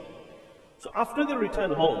sleep on it. So after they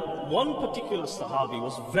returned home, one particular Sahabi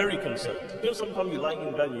was very concerned. You know, sometimes you lie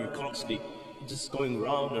in bed and you can't sleep. It's just going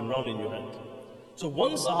round and round in your head. So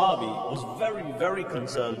one Sahabi was very, very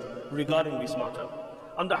concerned regarding this matter.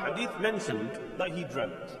 And the hadith mentioned that he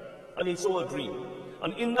dreamt and he saw a dream.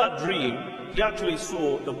 And in that dream, he actually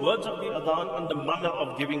saw the words of the Adhan and the manner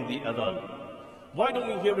of giving the Adhan. Why don't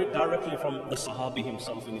we hear it directly from the Sahabi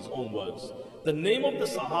himself in his own words? The name of the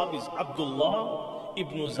Sahabi is Abdullah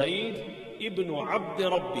ibn Zayd ibn Abd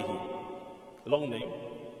Rabbihi. Long name.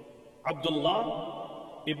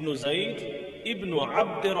 Abdullah ibn Zayd ibn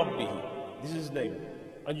Abd Rabbihi. This is his name.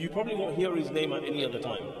 And you probably won't hear his name at any other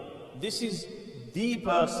time. This is the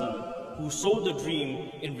person who saw the dream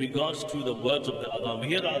in regards to the words of the Adhan. We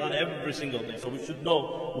hear the Adhan every single day, so we should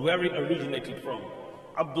know where it originated from.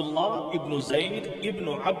 Abdullah ibn Zayd ibn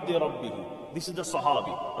Abd Rabbihi. This is the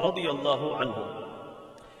Sahabi, radiyallahu anhu.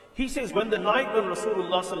 He says, when the night when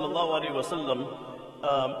Rasulullah sallallahu alaihi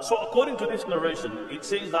wasallam, so according to this narration, it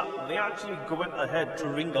says that they actually went ahead to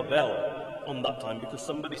ring a bell on that time because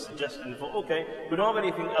somebody suggested, and thought, okay, we don't have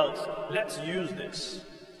anything else, let's use this.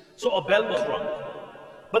 So a bell was rung.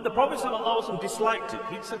 But the Prophet ﷺ disliked it.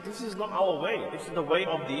 He said, this is not our way. This is the way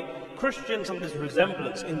of the Christians, and this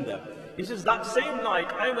resemblance in them. He says, that same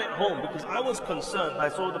night I went home because I was concerned. I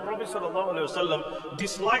saw the Prophet ﷺ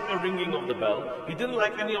dislike the ringing of the bell. He didn't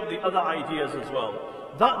like any of the other ideas as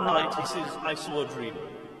well. That night, he says, I saw a dream.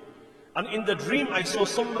 And in the dream, I saw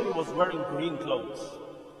somebody was wearing green clothes.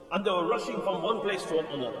 And they were rushing from one place to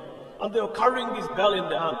another. And they were carrying this bell in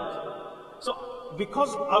their hand. So,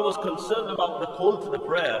 because I was concerned about the call to the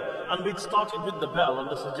prayer, and we'd started with the bell, and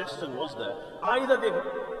the suggestion was there, either they,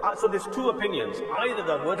 so there's two opinions, either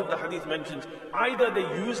the word of the hadith mentions, either they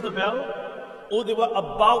used the bell, or they were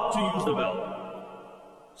about to use the bell.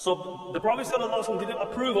 So the Prophet ﷺ didn't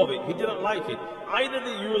approve of it, he didn't like it. Either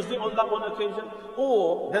they used it on that one occasion,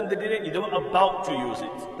 or then they didn't, they were about to use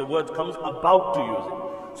it. The word comes, about to use it.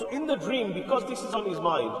 So in the dream, because this is on his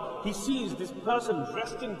mind, he sees this person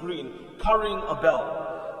dressed in green carrying a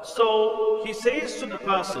bell. So he says to the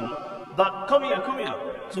person that, come here, come here.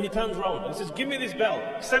 So he turns around and says, give me this bell,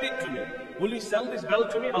 sell it to me. Will you sell this bell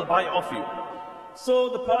to me? I'll buy it off you. So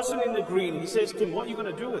the person in the green, he says to him, what are you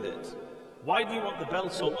going to do with it? Why do you want the bell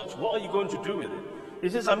so much? What are you going to do with it? He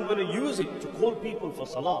says, I'm going to use it to call people for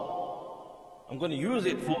salah. I'm going to use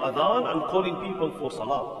it for adhan and calling people for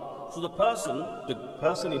salah. So the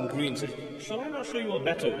person in green says, shall I not show you a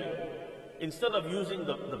better way? Instead of using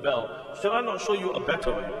the bell, shall I not show you a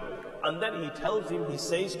better way? And then he tells him, he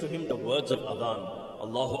says to him the words of Adhan,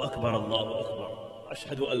 Allahu Akbar, Allahu Akbar.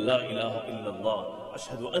 Ashhadu an la ilaha illallah.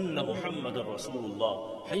 Ashhadu anna Muhammadan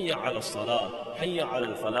Rasulullah. Hayya ala salah. Hayya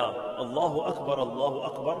ala Falaah. Allahu Akbar, Allahu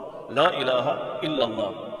Akbar. La ilaha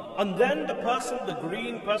illallah. And then the person, the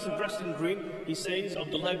green person dressed in green, he says,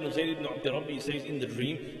 Abdullah ibn Zayd ibn Abd Rabbi, he says in the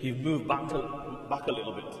dream, he moved back a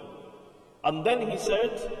little bit. And then he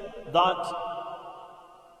said that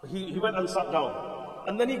he went and sat down.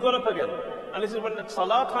 And then he got up again. And he said, when the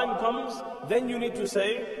salah time comes, then you need to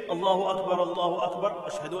say, Allahu Akbar, Allahu Akbar,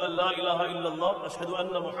 Ashhadu an la ilaha illallah, Ashhadu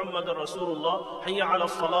anna Muhammadan Rasulullah, Hayya ala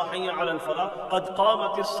salah, Hayya ala al-falah, Qad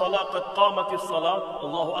qamatis salah, Qad qamatis salah,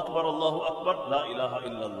 Allahu Akbar, Allahu Akbar, La ilaha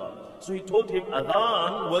illallah. So he told him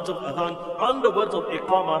Adhan, words of Adhan, and the words of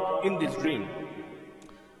Iqamah in this dream.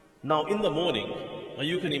 Now in the morning,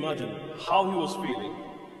 you can imagine how he was feeling,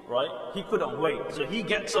 right? He couldn't wait. So he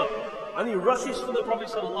gets up, and he rushes to the Prophet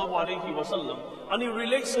sallallahu alaihi wasallam, and he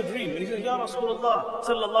relates a dream. And he says, Ya Rasulullah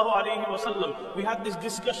sallallahu alaihi wasallam, we had this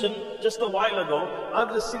discussion just a while ago. I've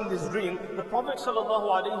just seen this dream. The Prophet sallallahu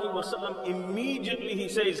alaihi wasallam immediately he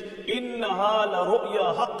says, Innaha la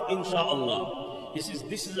ru'ya haqq insha'Allah. He says,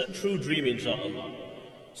 this is a true dream insha'Allah.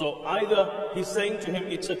 So either he's saying to him,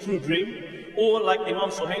 it's a true dream, or like Imam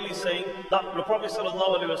Suhaili is saying, that the Prophet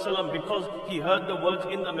ﷺ, because he heard the words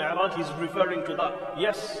in the Mi'raj, he's referring to that.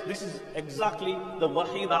 Yes, this is exactly the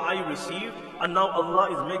wahi that I received, and now Allah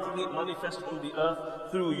is making it manifest on the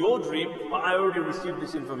earth through your dream, but I already received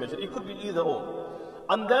this information. It could be either or.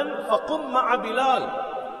 And then, فَقُمْ مَعَ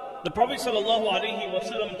بِلَالٍ. The Prophet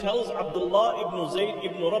ﷺ tells Abdullah ibn Zayd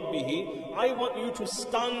ibn Rabbihi, I want you to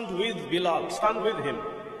stand with Bilal, stand with him.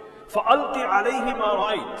 فَأَلْقِ عَلَيْهِ مَا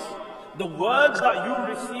رَأَيْتَ. The words that you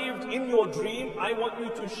received in your dream, I want you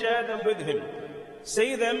to share them with him.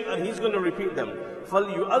 Say them and he's going to repeat them.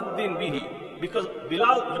 فَلْيُؤَذِّنْ بِهِ. Because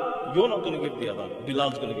Bilal, you're not going to give the adhan.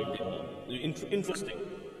 Bilal's going to give the adhan. Interesting.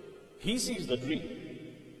 He sees the dream.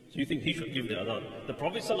 So you think he should give the adhan. The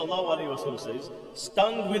Prophet ﷺ says,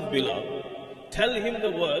 stand with Bilal. Tell him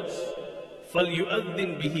the words,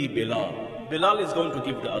 فَلْيُؤَذِّنْ بِهِ Bilal. Bilal is going to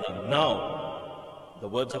give the adhan. Now, the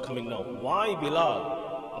words are coming now. Why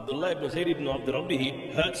Bilal? Abdullah ibn Zayd ibn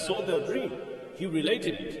Rabbihi saw the dream. He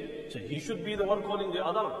related it. So he should be the one calling the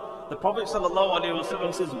adhan. The Prophet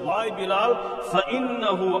ﷺ says, why Bilal?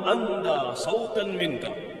 فَإِنَّهُ أَنْدَى صَوْتًا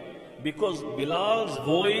مِنْكَ. Because Bilal's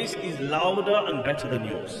voice is louder and better than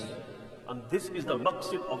yours. And this is the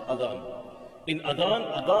maqsid of adhan. In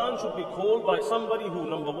adhan should be called by somebody who,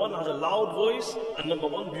 number one, has a loud voice, and number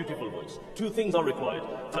one, beautiful voice. Two things are required.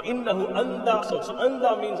 فَإِنَّهُ أَنْدَى. So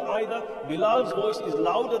أَنْدَى means either Bilal's voice is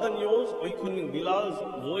louder than yours, or it could mean Bilal's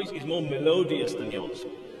voice is more melodious than yours.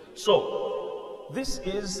 So, this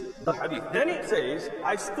is the hadith. Then it says,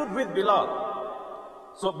 I stood with Bilal.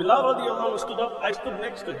 So Bilal radiallahu anhu stood up, I stood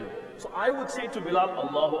next to him. So I would say to Bilal,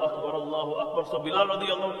 Allahu Akbar, Allahu Akbar. So Bilal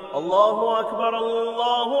radiallahu anhu, Allahu Akbar,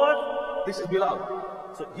 Allahu Akbar. This is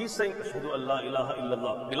Bilal. So he's saying, Ashhadu an la ilaha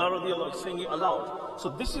illallah. Bilal radiallahu anhu is saying it aloud. So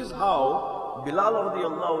this is how Bilal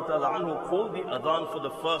radiallahu ta'ala anhu called the adhan for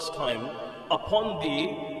the first time upon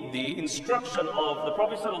the instruction of the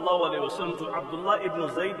Prophet sallallahu alaihi wasallam to Abdullah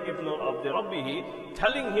ibn Zayd ibn Rabbihi,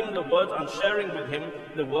 telling him the words and sharing with him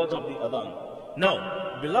the words of the adhan.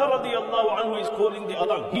 Now, Bilal radiallahu anhu is calling the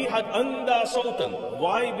adhan. He had anda sultan.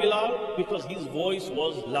 Why Bilal? Because his voice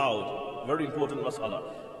was loud. Very important mas'ala.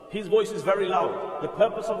 His voice is very loud. The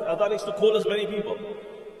purpose of adhan is to call as many people.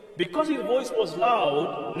 Because his voice was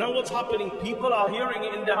loud, now what's happening? People are hearing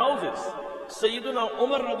it in their houses. Sayyiduna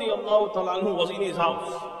Umar radiallahu ta'ala anhu was in his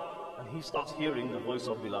house. And he starts hearing the voice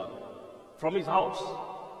of Bilal from his house.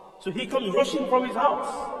 So he comes rushing from his house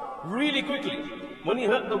really quickly. When he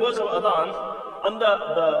heard the words of adhan, and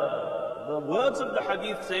the words of the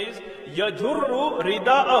hadith says, يَجُرُّ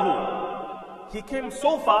رِدَاءَهُ. He came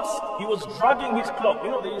so fast, he was dragging his cloth.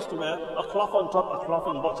 You know, they used to wear a cloth on top, a cloth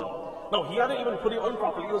on bottom. No, he hadn't even put it on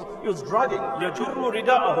properly. He was dragging. يَجُرُّ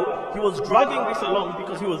رِدَاءَهُ. He was dragging this along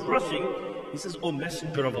because he was rushing. He says, O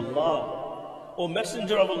Messenger of Allah. O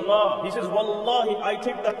Messenger of Allah. He says, Wallahi, I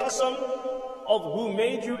take the qasam of who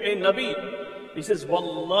made you a Nabi. He says,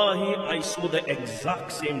 Wallahi, I saw the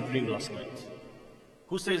exact same dream last night.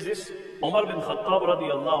 Who says this? Umar bin Khattab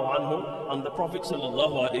radiallahu anhu, and the Prophet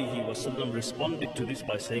sallallahu alayhi wasallam responded to this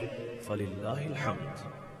by saying, فَلِلَّهِ الْحَمْدِ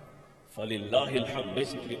فَلِلَّهِ الْحَمْدِ.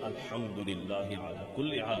 Basically, Alhamdulillahi ala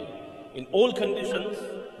kulli hal. In all conditions,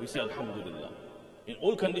 we say Alhamdulillah. In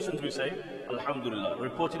all conditions, we say Alhamdulillah.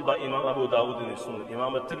 Reported by Imam Abu Dawud in his Sunan,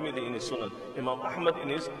 Imam At-Tirmidhi in his Sunan, Imam Ahmad in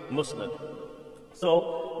his Musnad.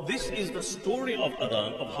 So, this is the story of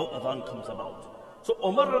adhan, of how adhan comes about. So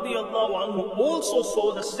Umar radiallahu anhu also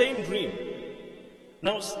saw the same dream.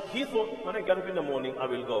 Now he thought, when I get up in the morning, I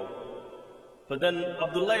will go. But then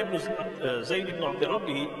Abdullah ibn Zayd ibn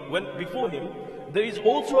Rabbihi went before him. There is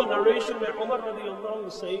also a narration where Umar radiallahu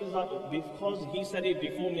anhu says that because he said it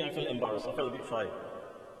before me, I felt embarrassed, I felt a bit shy.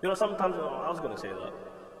 You know, sometimes I was going to say that.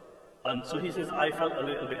 And so he says, I felt a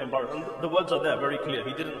little bit embarrassed. And the words are there, very clear.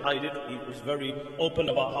 He didn't hide it. He was very open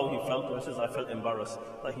about how he felt. He says, I felt embarrassed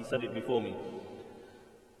that he said it before me.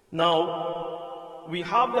 Now, we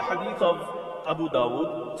have the hadith of Abu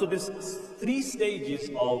Dawud. So there's 3 stages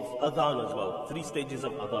of adhan as well. 3 stages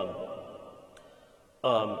of adhan.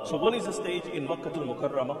 So one is a stage in Makkah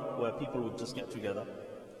al-Mukarramah where people would just get together.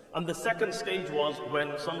 And the second stage was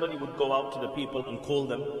when somebody would go out to the people and call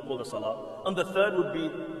the salah. And the third would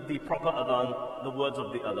be the proper adhan, the words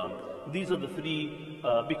of the adhan. These are the 3,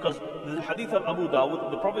 because the hadith of Abu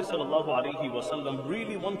Dawud, the Prophet ﷺ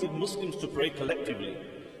really wanted Muslims to pray collectively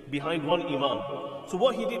behind one imam. So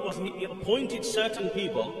what he did was he appointed certain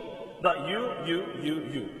people that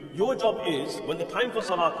your job is, when the time for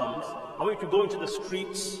salah comes, I want you to go into the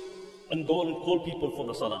streets and go and call people for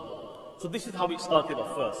the salah. So this is how it started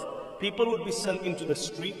off first. People would be sent into the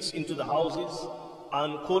streets, into the houses,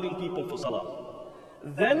 and calling people for salah.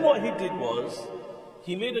 Then what he did was,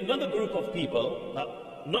 he made another group of people, that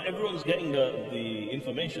not everyone's getting the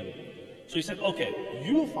information. So he said, okay,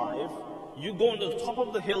 you 5, you go on the top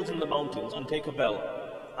of the hills in the mountains and take a bell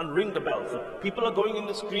and ring the bell. So people are going in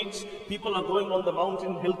the streets, people are going on the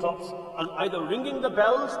mountain hilltops and either ringing the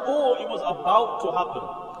bells or it was about to happen.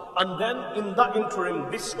 And then in that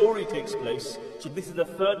interim, this story takes place. So this is the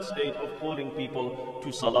third stage of calling people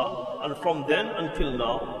to Salah. And from then until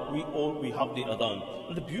now, we have the Adhan.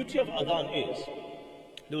 And the beauty of Adhan is,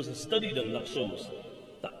 there was a study done that shows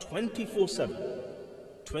that 24/7,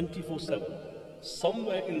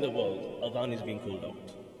 somewhere in the world, Adhan is being called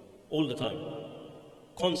out. All the time.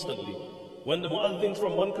 Constantly. When the mu'adhins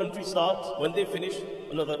from one country start, when they finish,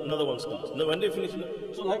 another one starts. When they finish,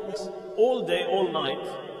 so like this, all day, all night,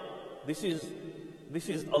 this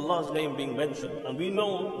is Allah's name being mentioned. And we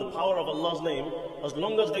know the power of Allah's name. As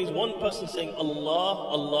long as there is one person saying Allah,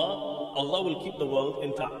 Allah, Allah will keep the world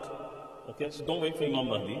intact. Okay, so don't wait for Imam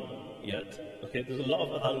Mahdi yet. Okay, there's a lot of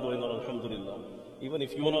Adhan going on, alhamdulillah. Even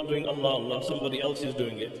if you're not doing Allah, Allah, somebody else is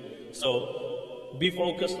doing it. So be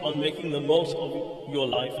focused on making the most of your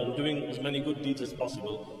life and doing as many good deeds as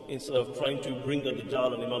possible instead of trying to bring the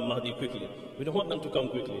Dajjal and Imam Mahdi quickly. We don't want them to come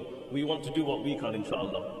quickly. We want to do what we can,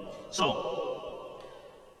 inshallah. So,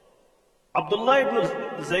 Abdullah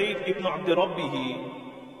ibn Zayd ibn Abdi Rabbihi,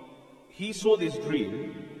 he saw this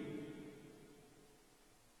dream,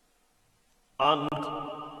 and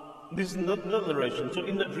this is another narration. So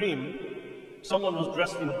in the dream, someone was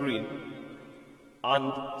dressed in green.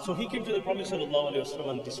 And so he came to the Prophet ﷺ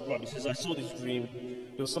and described, he says, I saw this dream,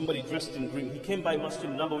 there was somebody dressed in green. He came by Masjid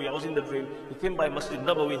Nabawi, I was in the dream, he came by Masjid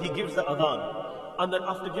Nabawi, he gives the Adhan. And then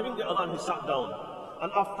after giving the Adhan, he sat down.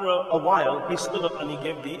 And after a while, he stood up and he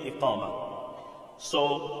gave the Iqamah.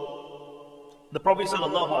 So the Prophet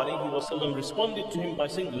ﷺ responded to him by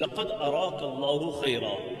saying, لَقَدْ أَرَاكَ اللَّهُ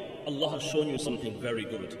خَيْرًا. Allah has shown you something very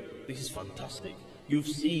good. This is fantastic. You've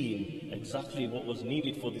seen exactly what was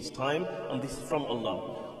needed for this time, and this is from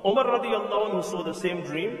Allah. Umar radiallahu anhu saw the same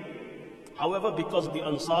dream. However, because the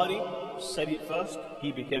Ansari said it first,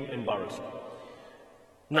 he became embarrassed.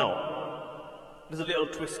 Now, there's a little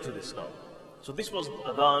twist to this now. So this was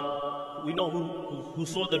Adhan. We know who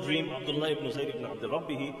saw the dream, Abdullah ibn Zayd ibn Abdi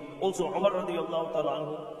Rabbihi. Also Umar radiallahu ta'ala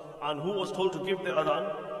anhu. And who was told to give the Adhan?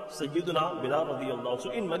 Sayyiduna Bilal radiallahu.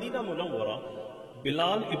 So in Madinah Munawwara,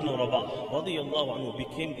 Bilal ibn Rabah radiyallahu anhu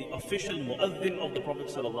became the official mu'adhin of the Prophet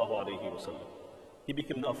sallallahu alayhi wa sallam. He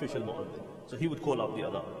became the official mu'adhin. So he would call out the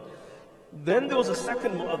Adhan. Then there was a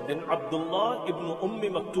second mu'adhin, Abdullah ibn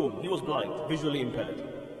Maktoum. He was blind, visually impaired.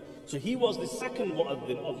 So he was the second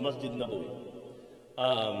mu'adhin of Masjid Nabawi.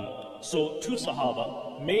 So two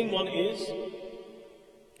Sahaba. Main one is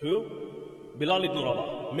who? Bilal ibn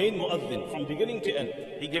Rabah. Main mu'adhin from beginning to end.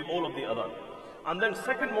 He gave all of the Adhan. And then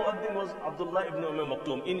second mu'adhin was Abdullah ibn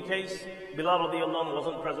Maktoum. In case Bilal radiallahu anhu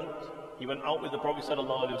wasn't present, he went out with the Prophet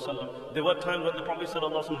sallallahu alaihi wasallam. There were times when the Prophet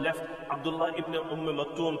sallallahu alaihi wasallam left Abdullah ibn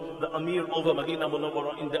Maktoum, the Amir over Madinah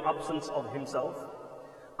Munawwara, in the absence of himself.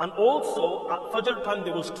 And also at Fajr time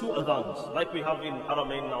there was two Adhans, like we have in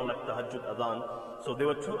Haramain now, like the Tahajjud Adhan. So there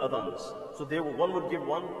were two Adhans. So one would give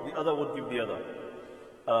one, the other would give the other.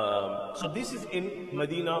 So this is in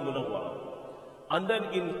Madinah Munawwara. And then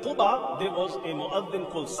in Quba, there was a mu'adhin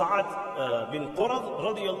called Sa'ad bin Qurad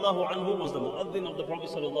radiyallahu anhu, was the mu'adhin of the Prophet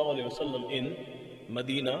sallallahu alayhi wa sallam in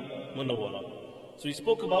Medina Munawwara. So we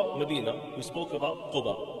spoke about Medina, we spoke about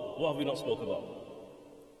Quba. What have we not spoke about?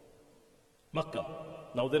 Makkah.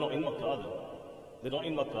 Now they're not in Makkah, are they? They're not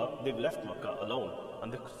in Makkah, they've left Makkah alone.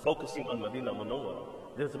 And they're focusing on Medina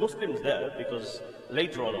Munawwara. There's Muslims there because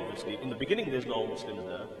later on, obviously, in the beginning there's no Muslims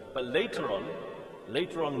there. But later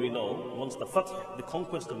on we know, once the Fath, the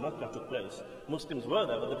conquest of Makkah took place, Muslims were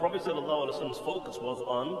there, but the Prophet ﷺ's focus was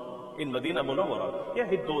on in Medina Munawwara. Yeah,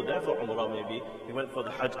 he'd go there for Umrah maybe, he went for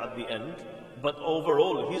the Hajj at the end, but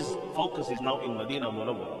overall his focus is now in Medina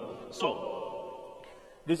Munawwara. So,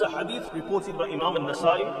 there's a hadith reported by Imam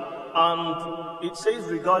al-Nasai, and it says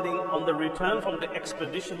regarding on the return from the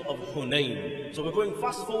expedition of Hunayn. So we're going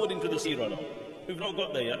fast forward into the Seerah now. We've not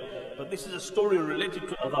got there yet, but this is a story related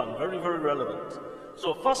to Adhan, very, very relevant.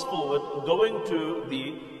 So fast forward, going to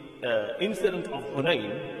the incident of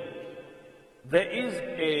Hunayn, there is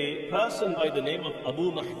a person by the name of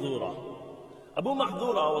Abu Mahdura. Abu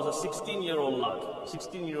Mahdura was a 16-year-old lad,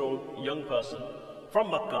 16-year-old young person from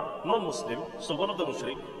Makkah, non-Muslim, so one of the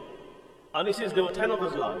mushrik. And he says there were 10 of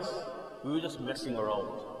us lads. We were just messing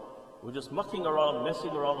around. We were just mucking around,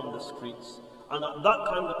 messing around on the streets. And at that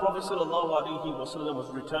time, the Prophet ﷺ was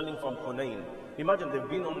returning from Hunayn. Imagine they've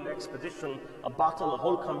been on an expedition, a battle, a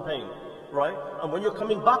whole campaign, right? And when you're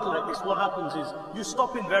coming back like this, what happens is you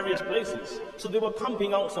stop in various places. So they were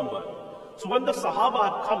camping out somewhere. So when the Sahaba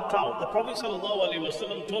had camped out, the Prophet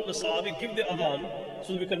ﷺ told the Sahabi, give the Adhan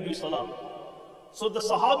so we can do Salah. So the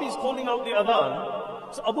Sahabi is calling out the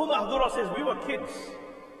Adhan. So Abu Mahdura says, we were kids,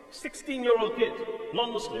 16-year-old kid,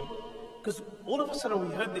 non-Muslim, because all of a sudden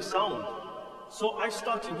we heard this sound. So we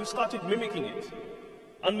started mimicking it.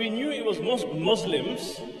 And we knew it was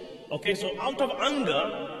Muslims. Okay, so out of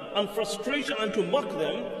anger and frustration and to mock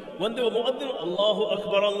them, when they were mu'adhin, Allahu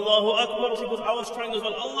Akbar, because I was trying as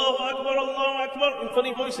well, Allahu Akbar, in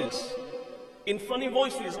funny voices. In funny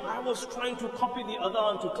voices, I was trying to copy the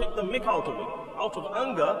adhan, to take the mick out of it, out of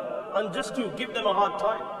anger, and just to give them a hard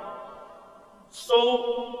time. So,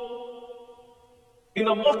 in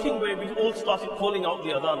a mocking way, we all started calling out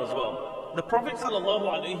the adhan as well. The Prophet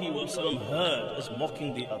ﷺ heard us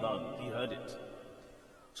mocking the adhan. He heard it.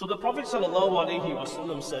 So the Prophet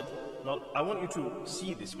ﷺ said, now I want you to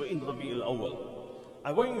see this, we're in Rabi'ul Awwal.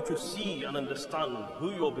 I want you to see and understand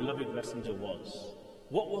who your beloved messenger was.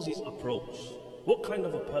 What was his approach? What kind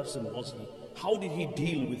of a person was he? How did he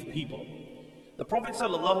deal with people? The Prophet this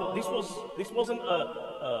wasn't an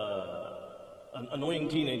annoying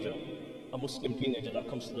teenager, a Muslim teenager that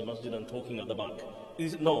comes to the masjid and talking at the back.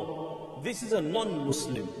 No, this is a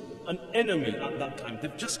non-Muslim, an enemy at that time.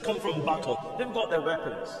 They've just come from battle. They've got their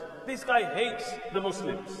weapons. This guy hates the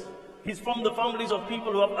Muslims. He's from the families of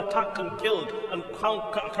people who have attacked and killed and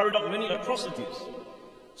carried out many atrocities.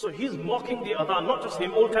 So he's mocking the adhan, not just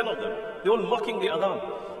him, all 10 of them. They're all mocking the adhan.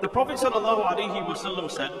 The Prophet ﷺ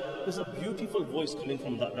said, there's a beautiful voice coming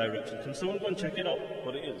from that direction. Can someone go and check it out,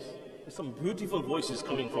 what it is? There's some beautiful voices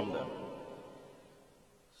coming from there.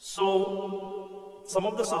 So some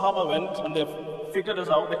of the Sahaba went and they figured us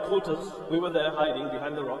out, they caught us. We were there hiding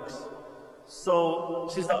behind the rocks. So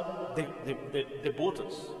she said, they bought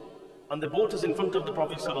us. And they bought us in front of the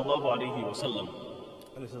Prophet ﷺ.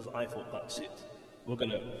 And he says, I thought, that's it. We're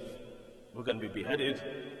gonna be beheaded,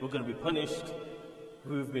 we're gonna be punished,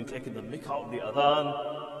 we've been taking the mick out of the adhan,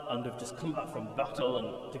 and they've just come back from battle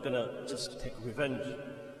and they're gonna just take revenge.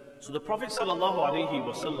 So the Prophet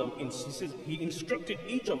ﷺ, he instructed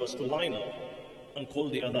each of us to line up and call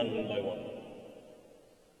the adhan one by one.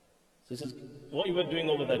 So he says, what you were doing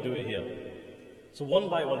over there, do it here. So one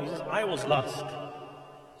by one, he says, I was last.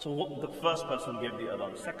 So the first person gave the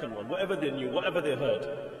adhan, second one, whatever they knew, whatever they heard.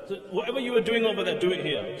 So whatever you were doing over there, do it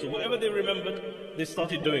here. So whatever they remembered, they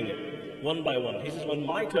started doing it, one by one. He says, when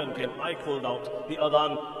my turn came, I called out the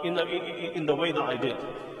adhan in the way that I did.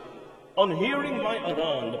 On hearing my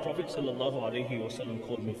adhan, the Prophet ﷺ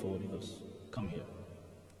called me forward. He goes, come here.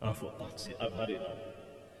 And I thought, that's it, I've had it now.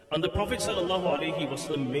 And the Prophet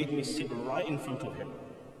ﷺ made me sit right in front of him.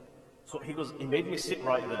 So he made me sit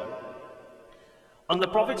right there. And the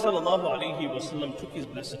Prophet ﷺ took his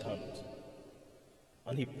blessed hand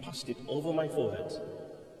and he passed it over my forehead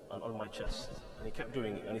and on my chest. And he kept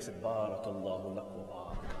doing it and he said, Barakallahu lak wa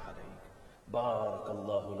baraka alayk.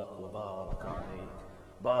 Barakallahu lak wa baraka alayk.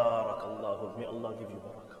 Barakallahu. May Allah give you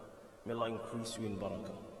barakah. May Allah increase you in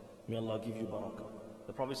barakah. May Allah give you barakah.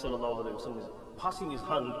 The Prophet ﷺ is passing his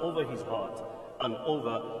hand over his heart and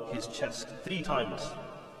over his chest 3 times.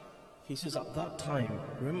 He says, at that time,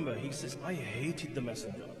 remember, he says, I hated the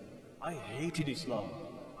messenger. I hated Islam.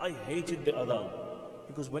 I hated the adhan.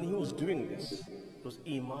 Because when he was doing this, it was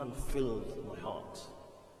Iman filled my heart.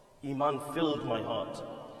 Iman filled my heart.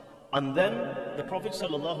 And then the Prophet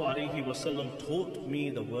ﷺ taught me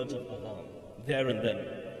the words of adhan, there and then.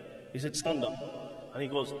 He said, stand up. And he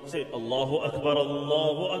goes, say, Allahu Akbar,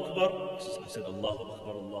 Allahu Akbar. I said, Allahu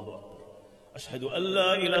Akbar, Allahu Akbar. Ashhadu an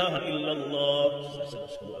la ilaha illallah. I said,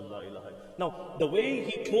 Ashhadu an la ilaha illallah. Now, the way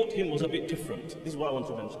he taught him was a bit different. This is what I want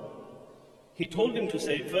to mention. He told him to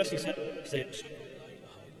say, first he said, say, Ashhadu an la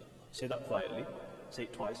ilaha illallah. Say that quietly. Say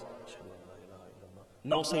it twice. Ashhadu an la ilaha illallah.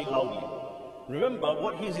 Now say it loudly. Remember,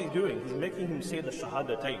 what is he doing? He's making him say the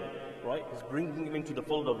Shahadatayn, right? He's bringing him into the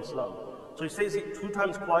fold of Islam. So he says it 2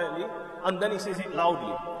 times quietly, and then he says it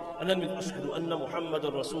loudly. And then with Ashhadu anna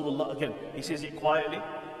Muhammadan Rasulullah again, he says it quietly.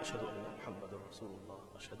 Ashhadu anna Muhammadan Rasulullah.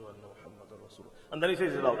 Ashhadu anna Muhammadan Rasulullah. And then he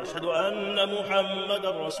says it loud. Ashhadu anna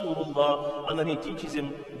Muhammadan Rasulullah. And then he teaches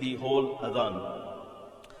him the whole adhan.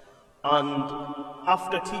 And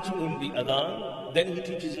after teaching him the adhan, then he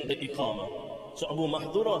teaches him the iqamah. So Abu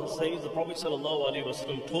Mahdura says the Prophet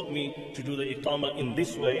ﷺ taught me to do the iqamah in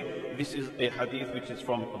this way. This is a hadith which is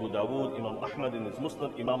from Abu Dawood, Imam Ahmad in his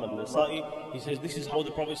Musnad, Imam al-Nasa'i. He says this is how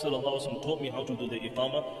the Prophet ﷺ taught me how to do the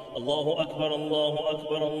iqamah. Allahu Akbar, Allahu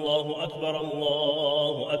Akbar, Allahu Akbar,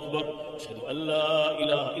 Allahu Akbar. Ashhadu an la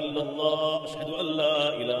ilaha illallah, Ashhadu an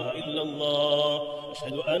la ilaha illallah,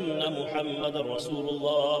 Ashhadu anna Muhammadan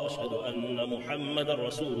Rasulullah, Ashhadu anna Muhammadan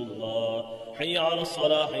Rasulullah. حي على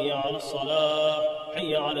الصلاة حي على الصلاة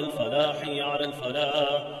حي على الفلاح حي على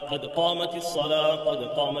الفلاح قد قامت الصلاة قد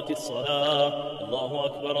قامت الصلاة الله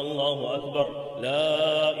أكبر الله أكبر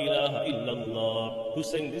لا إله إلا الله. Who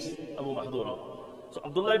sang this? Abu Mahdura. So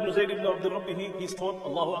Abdullah ibn Zayd ibn Abdi Rabbihi, he's taught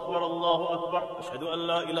Allahu Akbar, Ashhadu an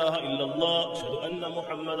la ilaha illallah, Ashhadu anna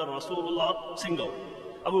Muhammadan Rasulullah, single.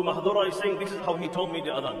 Abu Mahdura is saying, this is how he taught me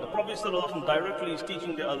the Adhan. The Prophet ﷺ directly is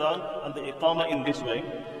teaching the Adhan and the Iqamah in this way.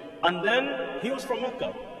 And then he was from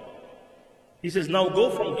Mecca. He says, now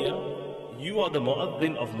go from here. You are the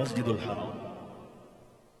Mu'adhin of Masjid al-Haram.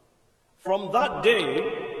 From that day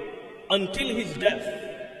until his death,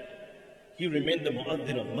 he remained the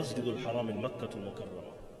Mu'adhin of Masjid al-Haram in Makkah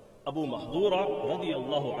al-Mukarramah. Abu Mahdura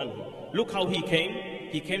radiyallahu anhu. Look how he came.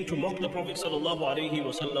 He came to mock the Prophet sallallahu alayhi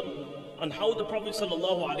wasallam, and how the Prophet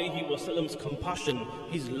sallallahu alayhi wasallam's compassion,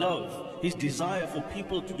 his love, his desire for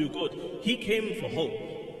people to do good. He came for hope.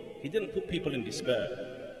 He didn't put people in despair.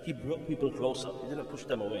 He brought people closer. He didn't push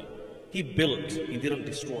them away. He built. He didn't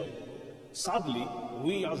destroy. Sadly,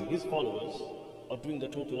 we as his followers are doing the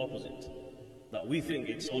total opposite. That we think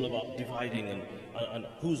it's all about dividing and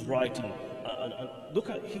who's right. And look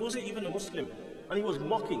at, he wasn't even a Muslim. And he was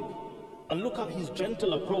mocking. And look at his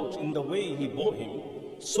gentle approach in the way he brought him.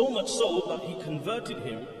 So much so that he converted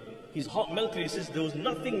him. His heart melted. He says, there was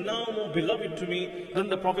nothing now more beloved to me than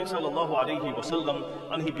the Prophet sallallahu alaihi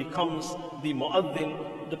wasallam. And he becomes the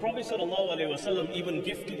mu'adhin. The Prophet sallallahu alaihi wasallam even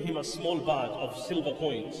gifted him a small bag of silver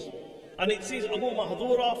coins. And it says Abu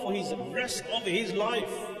Mahdura, for his rest of his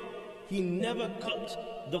life, he never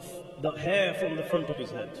cut the hair from the front of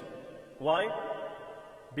his head. Why?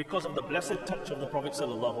 Because of the blessed touch of the Prophet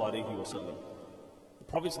sallallahu alaihi wasallam. The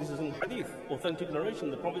Prophet, this is in hadith, authentic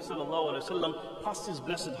narration, the Prophet sallallahu alaihi wasallam passed his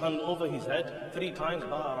blessed hand over his head 3 times,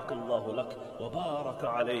 Barakallahu lak wa baraka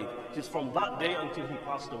alayk. Just from that day until he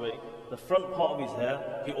passed away, the front part of his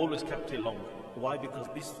hair, he always kept it long. Why? Because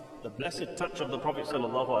the blessed touch of the Prophet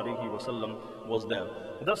sallallahu alaihi wasallam was there.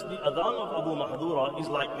 Thus the adhan of Abu Mahdura is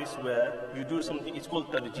like this, where you do something, it's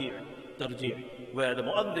called tarji', where the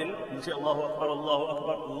mu'adhin, you say Allahu Akbar, Allahu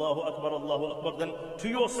Akbar, Allahu Akbar, Allahu Akbar, then to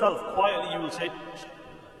yourself quietly you will say,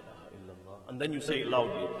 and then you say it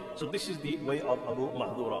loudly. So this is the way of Abu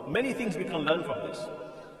Mahdura. Many things we can learn from this.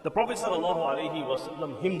 The Prophet sallallahu alaihi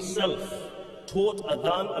wasallam himself taught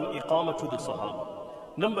adhan and iqamah to the Sahaba.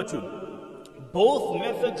 Number 2, both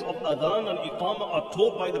methods of adhan and iqamah are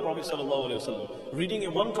taught by the Prophet sallallahu alaihi wasallam. Reading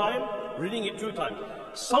it 1 time, reading it 2 times.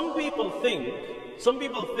 Some people think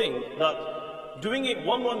that doing it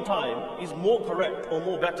one time is more correct or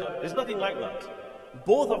more better. There's nothing like that.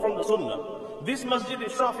 Both are from the Sunnah. This masjid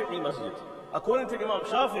is Shafi'i masjid. According to Imam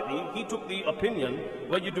Shafi'i, he took the opinion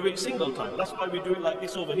where you do it single time. That's why we do it like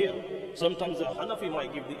this over here. Sometimes the Hanafi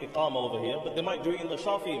might give the iqamah over here, but they might do it in the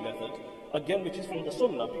Shafi'i method, again, which is from the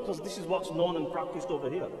Sunnah, because this is what's known and practiced over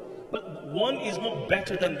here. But one is not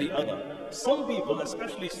better than the other. Some people,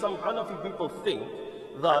 especially some Hanafi people, think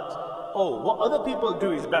that, oh, what other people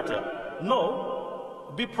do is better.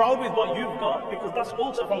 No, be proud with what you've got, because that's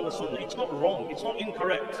also from the Sunnah. It's not wrong, it's not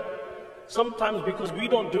incorrect. Sometimes because we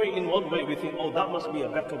don't do it in one way, we think, oh, that must be a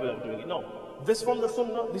better way of doing it. No, this from the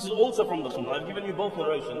Sunnah, this is also from the Sunnah. I've given you both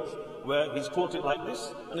narrations where he's taught it like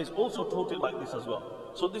this, and he's also taught it like this as well.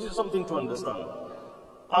 So this is something to understand.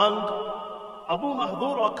 And Abu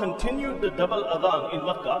Mahdura continued the double adhan in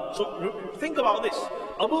Makkah. So think about this.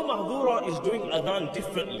 Abu Mahdura is doing adhan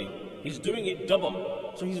differently. He's doing it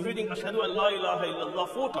double. So he's reading Ashhadu an la ilaha illallah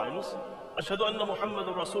 4 times, Ashhadu anna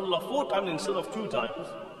Muhammadan Rasulullah 4 times instead of 2 times.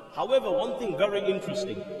 However, one thing very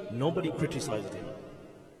interesting, nobody criticized him.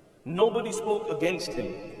 Nobody spoke against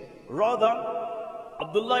him. Rather,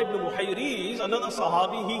 Abdullah ibn Muhayriz, another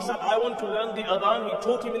Sahabi, he said, I want to learn the adhan. He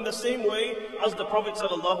taught him in the same way as the Prophet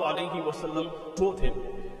ﷺ taught him.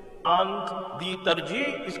 And the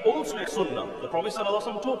tarji' is also a sunnah. The Prophet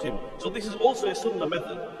ﷺ taught him. So this is also a sunnah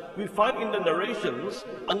method. We find in the narrations,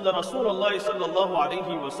 and the Rasulullah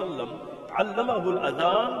ﷺ علمه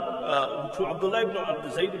الأذان to Abdullah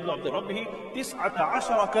ibn Zayd ibn Abdi Rabbihi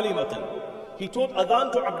 19 كلمة. He taught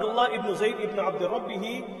adhan to Abdullah ibn Zayd ibn Abdi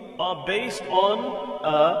Rabbihi based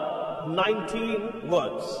on 19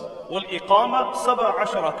 words. والإقامة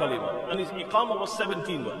 17 كلمة. And his iqamah was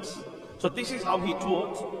 17 words. So this is how he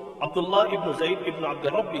taught Abdullah ibn Zayd ibn Abdi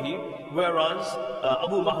Rabbihi, whereas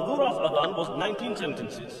Abu Mahdura's adhan was 19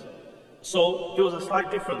 sentences. So there was a slight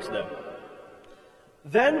difference there.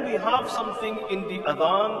 Then we have something in the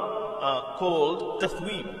adhan called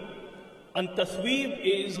tathweeb. And tathweeb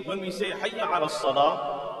is when we say hayya ala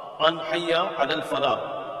salah and hayya ala al-falah.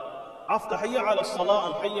 After hayya ala salah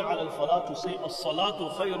and hayya ala al-falah, to say as-salatu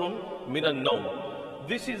khayrun min al-nawm.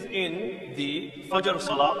 This is in the Fajr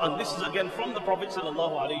Salah, and this is again from the Prophet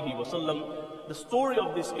sallallahu alaihi wasallam. The story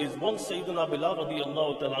of this is once Sayyidina Bilal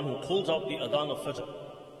radiyallahu ta'ala anhu calls out the adhan of Fajr.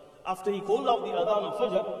 After he called out the adhan of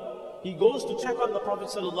Fajr, He goes to check on the Prophet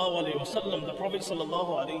ﷺ. The Prophet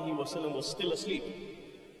ﷺ was still asleep.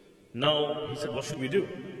 Now he said, what should we do?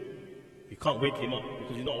 You can't wake him up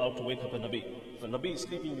because you're not allowed to wake up a Nabi. If a Nabi is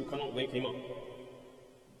sleeping, you cannot wake him up.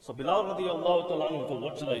 So Bilal radiallahu ta'ala anhu thought,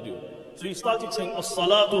 what should I do? So he started saying,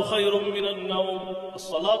 As-salatu khayrun min al-nawm,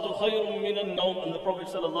 As-salatu khayrun min al-nawm. And the Prophet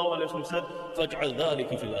ﷺ said, Faj'al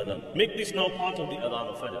dhalika fil adhan. Make this now part of the adhan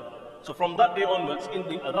of Fajr. So from that day onwards, in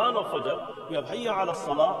the adhan of Fajr, we have Hayya ala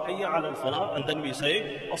salah, Hayya ala al-falah, and then we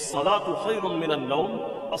say, As-salatu khayrun min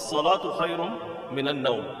al-nawm, As-salatu khayrun min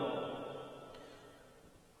al-nawm.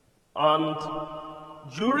 And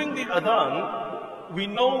during the adhan, we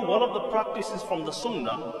know one of the practices from the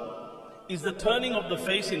sunnah is the turning of the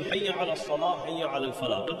face in Hayya ala salah, Hayya ala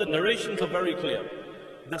al-falah. But the narrations are very clear.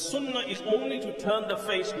 The sunnah is only to turn the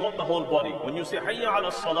face, not the whole body. When you say Hayya ala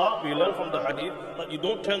salah, we learn from the hadith that you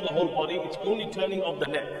don't turn the whole body, it's only turning of the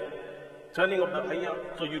neck. Turning of the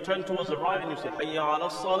Hayya. So you turn towards the right and you say Hayya ala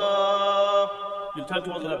salah. You turn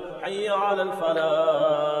towards the left, Hayya ala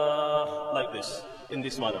al-falah. Like this, in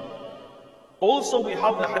this manner. Also, we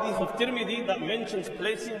have the hadith of Tirmidhi that mentions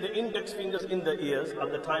placing the index fingers in the ears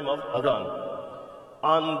at the time of adhan.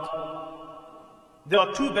 And there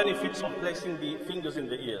are two benefits of placing the fingers in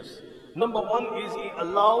the ears. Number one is it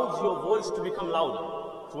allows your voice to become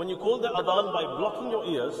louder. So when you call the adhan by blocking your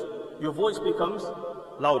ears, your voice becomes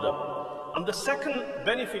louder. And the second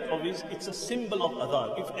benefit of it is it's a symbol of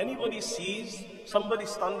adhan. If anybody sees somebody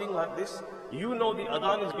standing like this, you know the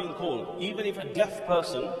adhan is being called. Even if a deaf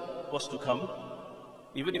person was to come,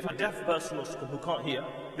 even if a deaf person was who can't hear,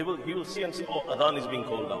 he will see and say, oh, adhan is being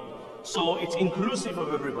called out. So it's inclusive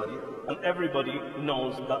of everybody, and everybody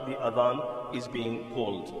knows that the adhan is being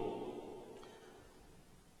called.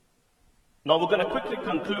 Now we're going to quickly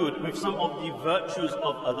conclude with some of the virtues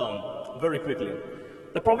of adhan, very quickly.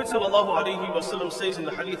 The Prophet ﷺ says in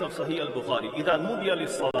the hadith of Sahih al-Bukhari, إِذَا نُودِيَ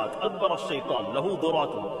لِلصَّلَاةِ أَدْبَرَ الشَّيْطَانِ لَهُ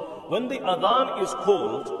ضُرَاتٌ. When the adhan is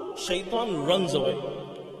called, shaitan runs away.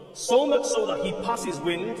 So much so that he passes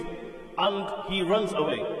wind and he runs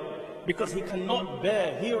away. Because he cannot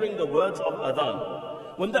bear hearing the words of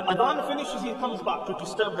adhan. When the adhan finishes, he comes back to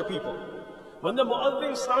disturb the people. When the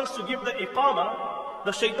mu'adhin stands to give the iqamah,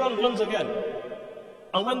 the shaitan runs again.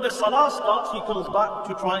 And when the salah starts, he comes back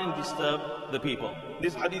to try and disturb the people.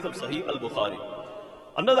 This hadith of Sahih al-Bukhari.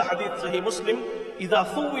 Another hadith, Sahih Muslim, إِذَا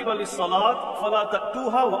ثُوِّبَ لِلصَّلَاةِ فَلَا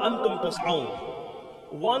تَأْتُوهَا وَأَنْتُمْ تَسْعُونَ.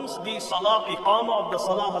 Once the salah, iqamah of the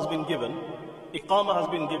salah has been given,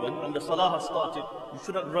 and the salah has started, you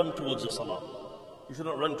shouldn't run towards the salah. You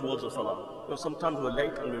shouldn't run towards the salah. Because sometimes we're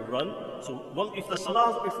late and we run. So if the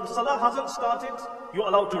salah hasn't started, you're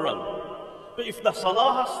allowed to run. But if the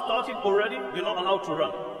salah has started already, you're not allowed to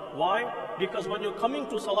run. Why? Because when you're coming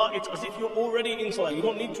to salah, it's as if you're already in salah. You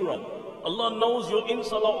don't need to run. Allah knows you're in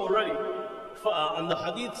salah already. And the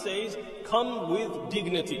hadith says, come with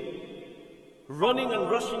dignity. Running and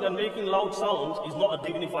rushing and making loud sounds is not a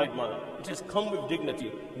dignified manner. It is come with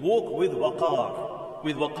dignity. Walk with waqar,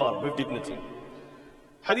 with dignity.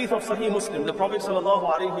 Hadith of Sahih Muslim, the Prophet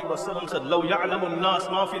ﷺ said, لو يعلم الناس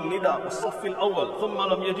ما في النداء والصف الأول ثم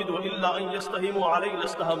لم يجدوا إلا أن يستهموا عليه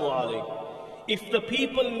لاستهموا عليه. If the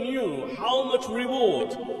people knew how much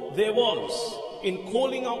reward there was in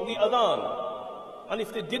calling out the adhan, and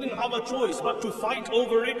if they didn't have a choice but to fight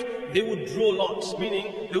over it, they would draw lots,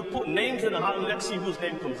 meaning they would put names in a hat and let's see whose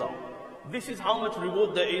name comes out. This is how much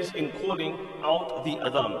reward there is in calling out the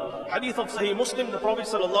adhan. Hadith of Sahih Muslim, the Prophet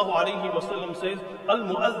ﷺ says,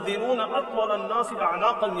 Al-mu'adhinuna atwal al-nasi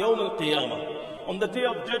a'naqan yawm al-qiyamah. On the day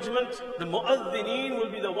of judgment, the mu'adhineen will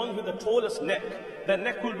be the ones with the tallest neck. Their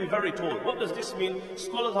neck will be very tall. What does this mean?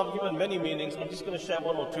 Scholars have given many meanings. I'm just going to share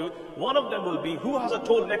one or two. One of them will be, who has a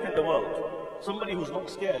tall neck in the world? Somebody who's not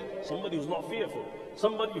scared, somebody who's not fearful,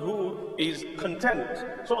 somebody who is content.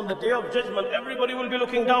 So on the day of judgment, everybody will be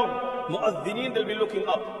looking down. Mu'adhineen, they'll be looking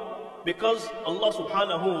up. Because Allah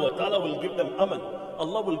subhanahu wa ta'ala will give them aman.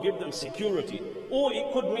 Allah will give them security. Or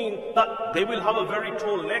it could mean that they will have a very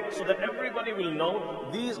tall neck so that everybody will know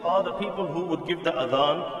these are the people who would give the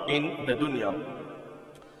adhan in the dunya.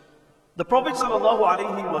 The Prophet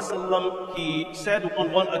ﷺ, he said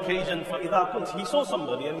on one occasion, فَإِذَا كُنْتَ, he saw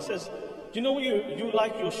somebody and he says, do you know you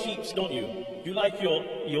like your sheep, don't you? You like your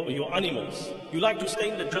animals. You like to stay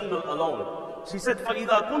in the jungle alone. So he said,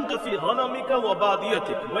 فَإِذَا كُنْتَ فِي غَنَمِكَ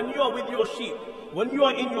وَبَادِيَتِكَ. When you are with your sheep, when you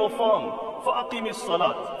are in your farm, فَأَقِمِ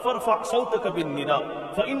الصَّلَاةِ فَارْفَعْ صَوْتَكَ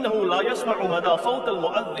بِالنِّدَاءِ فَإِنَّهُ لَا يَسْمَعُ مَدَى صَوْتَ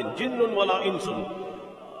الْمُؤَذِّنِ جِنٌّ وَلَا إِنسٌ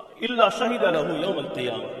إِلَّا شَهِدَ لَهُ يَوْمَ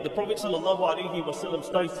الْقِيَامَةِ. The Prophet ﷺ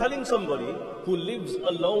started telling somebody who lives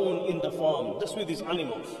alone in the farm, just with his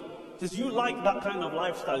animals. He says, you like that kind of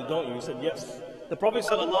lifestyle, don't you? He said, yes. The Prophet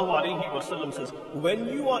ﷺ says, when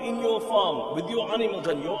you are in your farm with your animals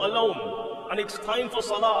and you're alone, and it's time for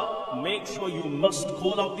salah, make sure you must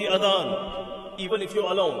call out the adhan, even if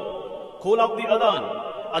you're alone. Call out the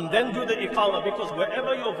adhan, and then do the iqamah, because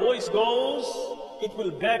wherever your voice goes, it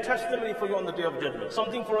will bear testimony for you on the Day of Judgment.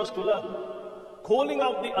 Something for us to learn. Calling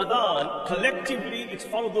out the adhan, collectively, it's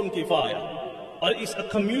fardun kifaya. It's a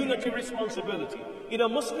community responsibility. In a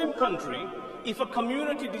Muslim country, if a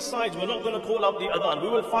community decides we're not going to call out the adhan, we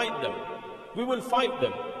will fight them. We will fight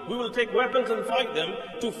them. We will take weapons and fight them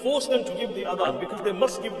to force them to give the adhan, because they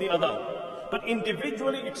must give the adhan. But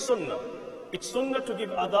individually, it's sunnah. It's sunnah to give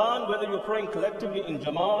adhan whether you're praying collectively in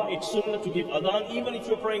jama'ah. It's sunnah to give adhan even if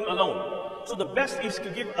you're praying alone. So the best is to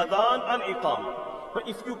give adhan and iqamah. But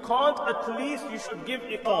if you can't, at least you should give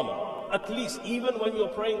iqamah. At least, even when you're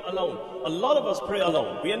praying alone. A lot of us pray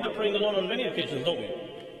alone. We end up praying alone on many occasions, don't we?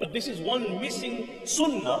 But this is one missing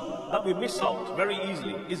sunnah that we miss out very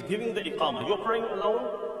easily, is giving the iqamah. You're praying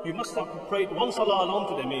alone, you must have prayed one salah alone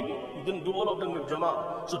today maybe. You didn't do all of them with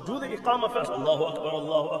jama'ah. So do the iqamah first. Allahu Akbar,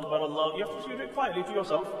 Allahu Akbar, Allah. You have to do it quietly to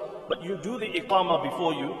yourself. But you do the iqamah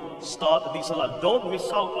before you start the salah. Don't miss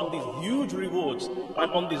out on these huge rewards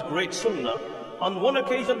and on this great sunnah. On one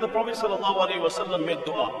occasion, the Prophet ﷺ made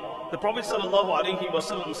dua. The Prophet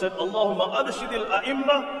ﷺ said, Allahumma arshid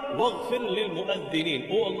al-a'imma waghfir lil-mu'adhdhinin.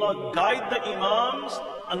 Oh Allah, guide the imams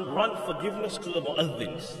and grant forgiveness to the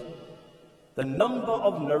mu'adhdhins. The number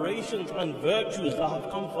of narrations and virtues that have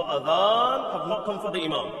come for adhan have not come for the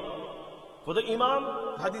imam. For the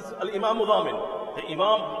imam, hadith al-imam dhamin. The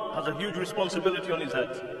imam has a huge responsibility on his head.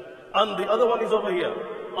 And the other one is over here.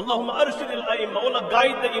 Allahumma arshid al-a'imma. Allah,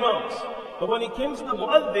 guide the imams. But when it comes to the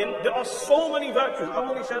mu'adhin, there are so many virtues. I've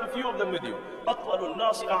only shared a few of them with you. أطول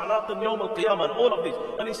الناس أعناقا يوم القيامة, and all of these.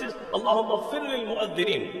 And he says, Allahumma اغفر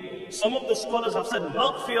للمؤذنين. Some of the scholars have said,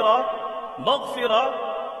 maghfirah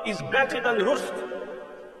is better than rushd.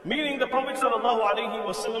 Meaning the Prophet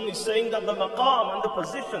ﷺ is saying that the maqam and the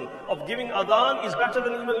position of giving adhan is better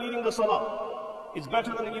than even leading the salah. It's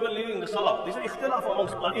better than even leading the salah. This is ikhtilaf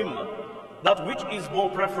amongst al-imma. That which is more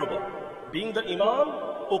preferable, being the imam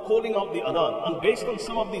or calling out the adhan. And based on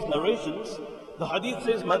some of these narrations, the hadith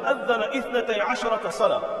says, Man adhana ithnatay asharata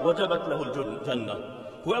sana, wajabat lahu jannah.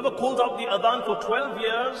 Whoever calls out the adhan for 12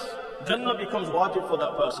 years, Jannah becomes wajib for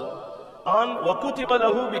that person. And وَكُتِبَ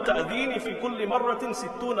لَهُ بِتَأْذِينِ فِي كُلِّ مَرَّةٍ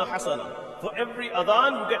سِتُّونَ حَسَنًا. For every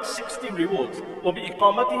adhan you get 60 rewards.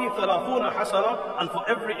 وَبِإِقَامَتِهِ ثَلَاثُونَ حَسَنًا. And for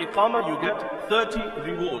every iqamah you get 30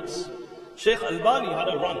 rewards. Sheikh Albani had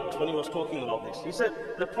a rant when he was talking about this. He said,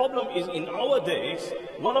 the problem is in our days,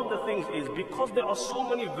 one of the things is because there are so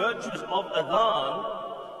many virtues of adhan,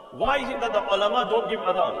 why is it that the ulama don't give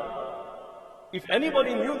adhan? If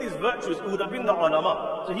anybody knew these virtues, it would have been the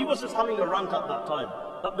ulama. So he was just having a rant at that time.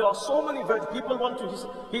 That there are so many virtues. People want to,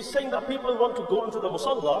 he's saying that people want to go into the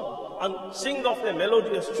musalla and sing off their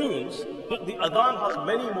melodious tunes, but the adhan has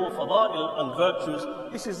many more fada'il and virtues.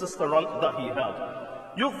 This is just the rant that he had.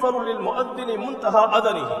 يُغْفَرُ لِلْمُؤَذِّنِ مُنْتَهَا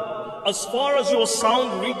أَذَنِهِ. As far as your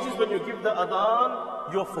sound reaches when you give the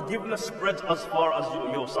adhan, your forgiveness spreads as far as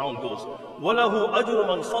your sound goes. وَلَهُ أَجْرُ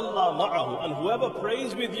مَنْ صَلَّى مَعَهُ. And whoever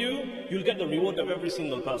prays with you, you'll get the reward of every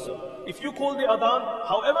single person. If you call the adhan,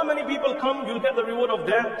 however many people come, you'll get the reward of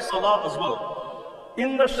their salah as well.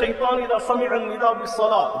 إِنَّ الشَّيْطَانِ إِذَا سَمِعَ النِّدَاءَ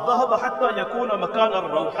بِالصَّلَاةِ ذَهَبَ حَتَّى يَكُونَ مَكَانَ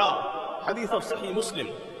الرَّوْحَاءِ. Hadith of Sahih Muslim.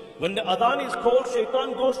 When the adhan is called,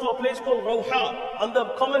 shaitan goes to a place called Rawha. And the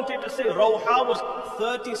commentators say Rawha was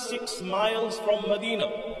 36 miles from Medina.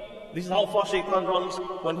 This is how far shaitan runs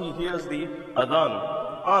when he hears the adhan.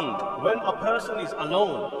 And when a person is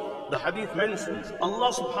alone, the hadith mentions,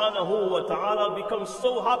 Allah subhanahu wa ta'ala becomes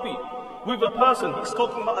so happy with a person. He's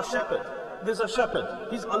talking about a shepherd. There's a shepherd.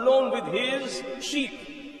 He's alone with his sheep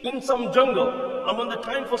in some jungle. And when the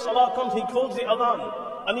time for salah comes, he calls the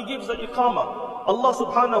adhan and he gives the iqamah. Allah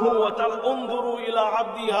subhanahu wa ta'ala, Unduru ila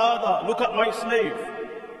abdi hada. Look at my slave.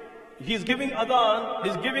 He's giving adhan,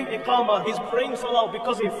 he's giving iqamah, he's praying salah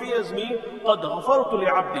because he fears me. قَدْ غَفَرْتُ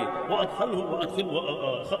لِعَبْدِي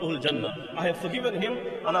وَأَدْخَلْهُ الْجَنَّةِ. I have forgiven him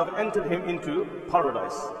and I've entered him into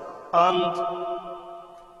paradise. And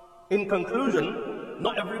in conclusion,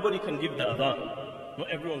 not everybody can give the adhan. Not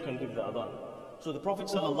everyone can give the adhan. So the Prophet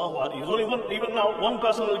sallallahu alaihi wasallam, even now, one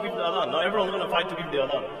person will give the adhan. Not everyone's going to fight to give the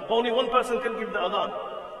adhan. Only one person can give the adhan.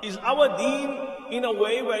 Is our deen in a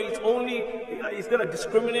way where it's going to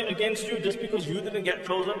discriminate against you just because you didn't get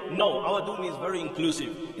chosen? No, our deen is very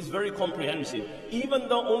inclusive. It's very comprehensive. Even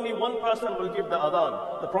though only one person will give the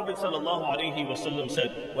adhan, the Prophet ﷺ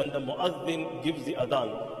said, when the mu'adhin gives the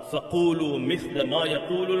adhan, فَقُولُوا مِثْلَ مَا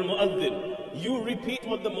يَقُولُ الْمُؤَذِّنُ. You repeat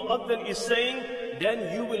what the mu'adhin is saying,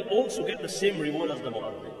 then you will also get the same reward as the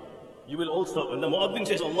mu'adhin. You will also, when the mu'adhin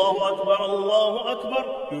says Allahu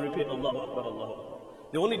Akbar, you repeat Allahu Akbar, Allahu Akbar.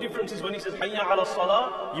 The only difference is when he says Hayya ala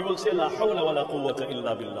salah, you will say La hawla wa la quwwata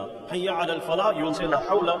illa billah. Hayya ala al-falah, you will say La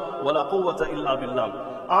hawla wa la quwwata illa billah.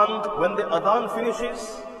 And when the adhan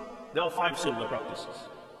finishes, there are 5 sunnah practices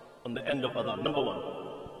on the end of adhan. Number 1,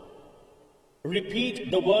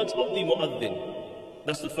 repeat the words of the mu'adhin.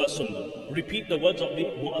 That's the first sunnah. Repeat the words of the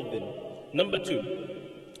mu'adhin. Number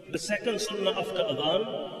 2, the second sunnah after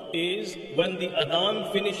adhan is when the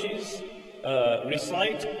adhan finishes,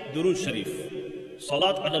 recite Durood Sharif.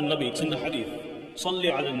 Salat ala nabi, it's in the hadith.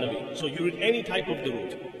 Salli ala nabi. So you read any type of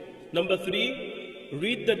durood. Number 3,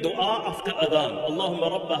 read the dua after adhan.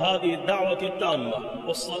 Allahumma rabba hadhihi ad-da'wati at-tamma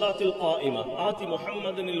was-salati al-qa'ima ati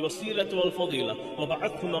Muhammadan al-wasilata wal-fadila wa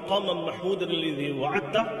ba'athhu maqaman mahmudan alladhi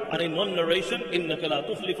wa'adta. And in one narration, innaka la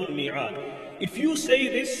tukhlifu al-mi'ad. If you say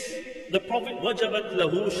this, the Prophet wajabat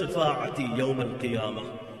lahu shafa'ati yawm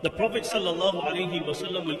al-qiyamah. The Prophet sallallahu alayhi wa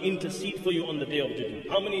sallam will intercede for you on the day of judgment.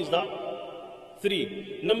 How many is that?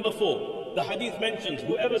 3. Number 4, the hadith mentions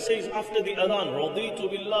whoever says after the adhan, Raditu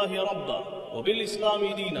billahi rabba, wa bil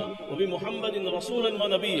islami deena, wa bi Muhammadin rasulan wa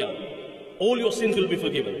nabiyya, all your sins will be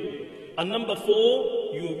forgiven. And number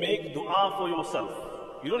 4, you make dua for yourself.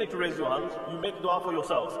 You don't need to raise your hands, you make dua for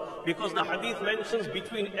yourself. Because the hadith mentions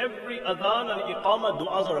between every adhan and iqamah,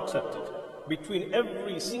 du'as are accepted. Between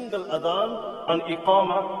every single adhan and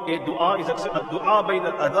iqamah, a dua is accepted. Dua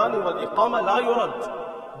bayna al-adhan wal iqamah la yurad.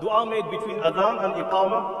 Dua made between adhan and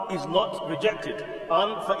iqamah is not rejected.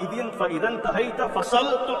 And فَإِذَا انْتَهَيْتَ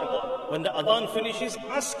فَصَلْ تُعْطَى. When the adhan finishes,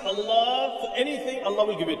 ask Allah for anything, Allah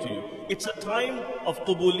will give it to you. It's a time of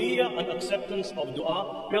qubuliyah and acceptance of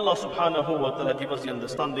dua. May Allah subhanahu wa ta'ala give us the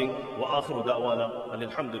understanding. Wa akhiru da'wana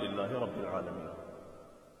alhamdulillahi rabbil alameen.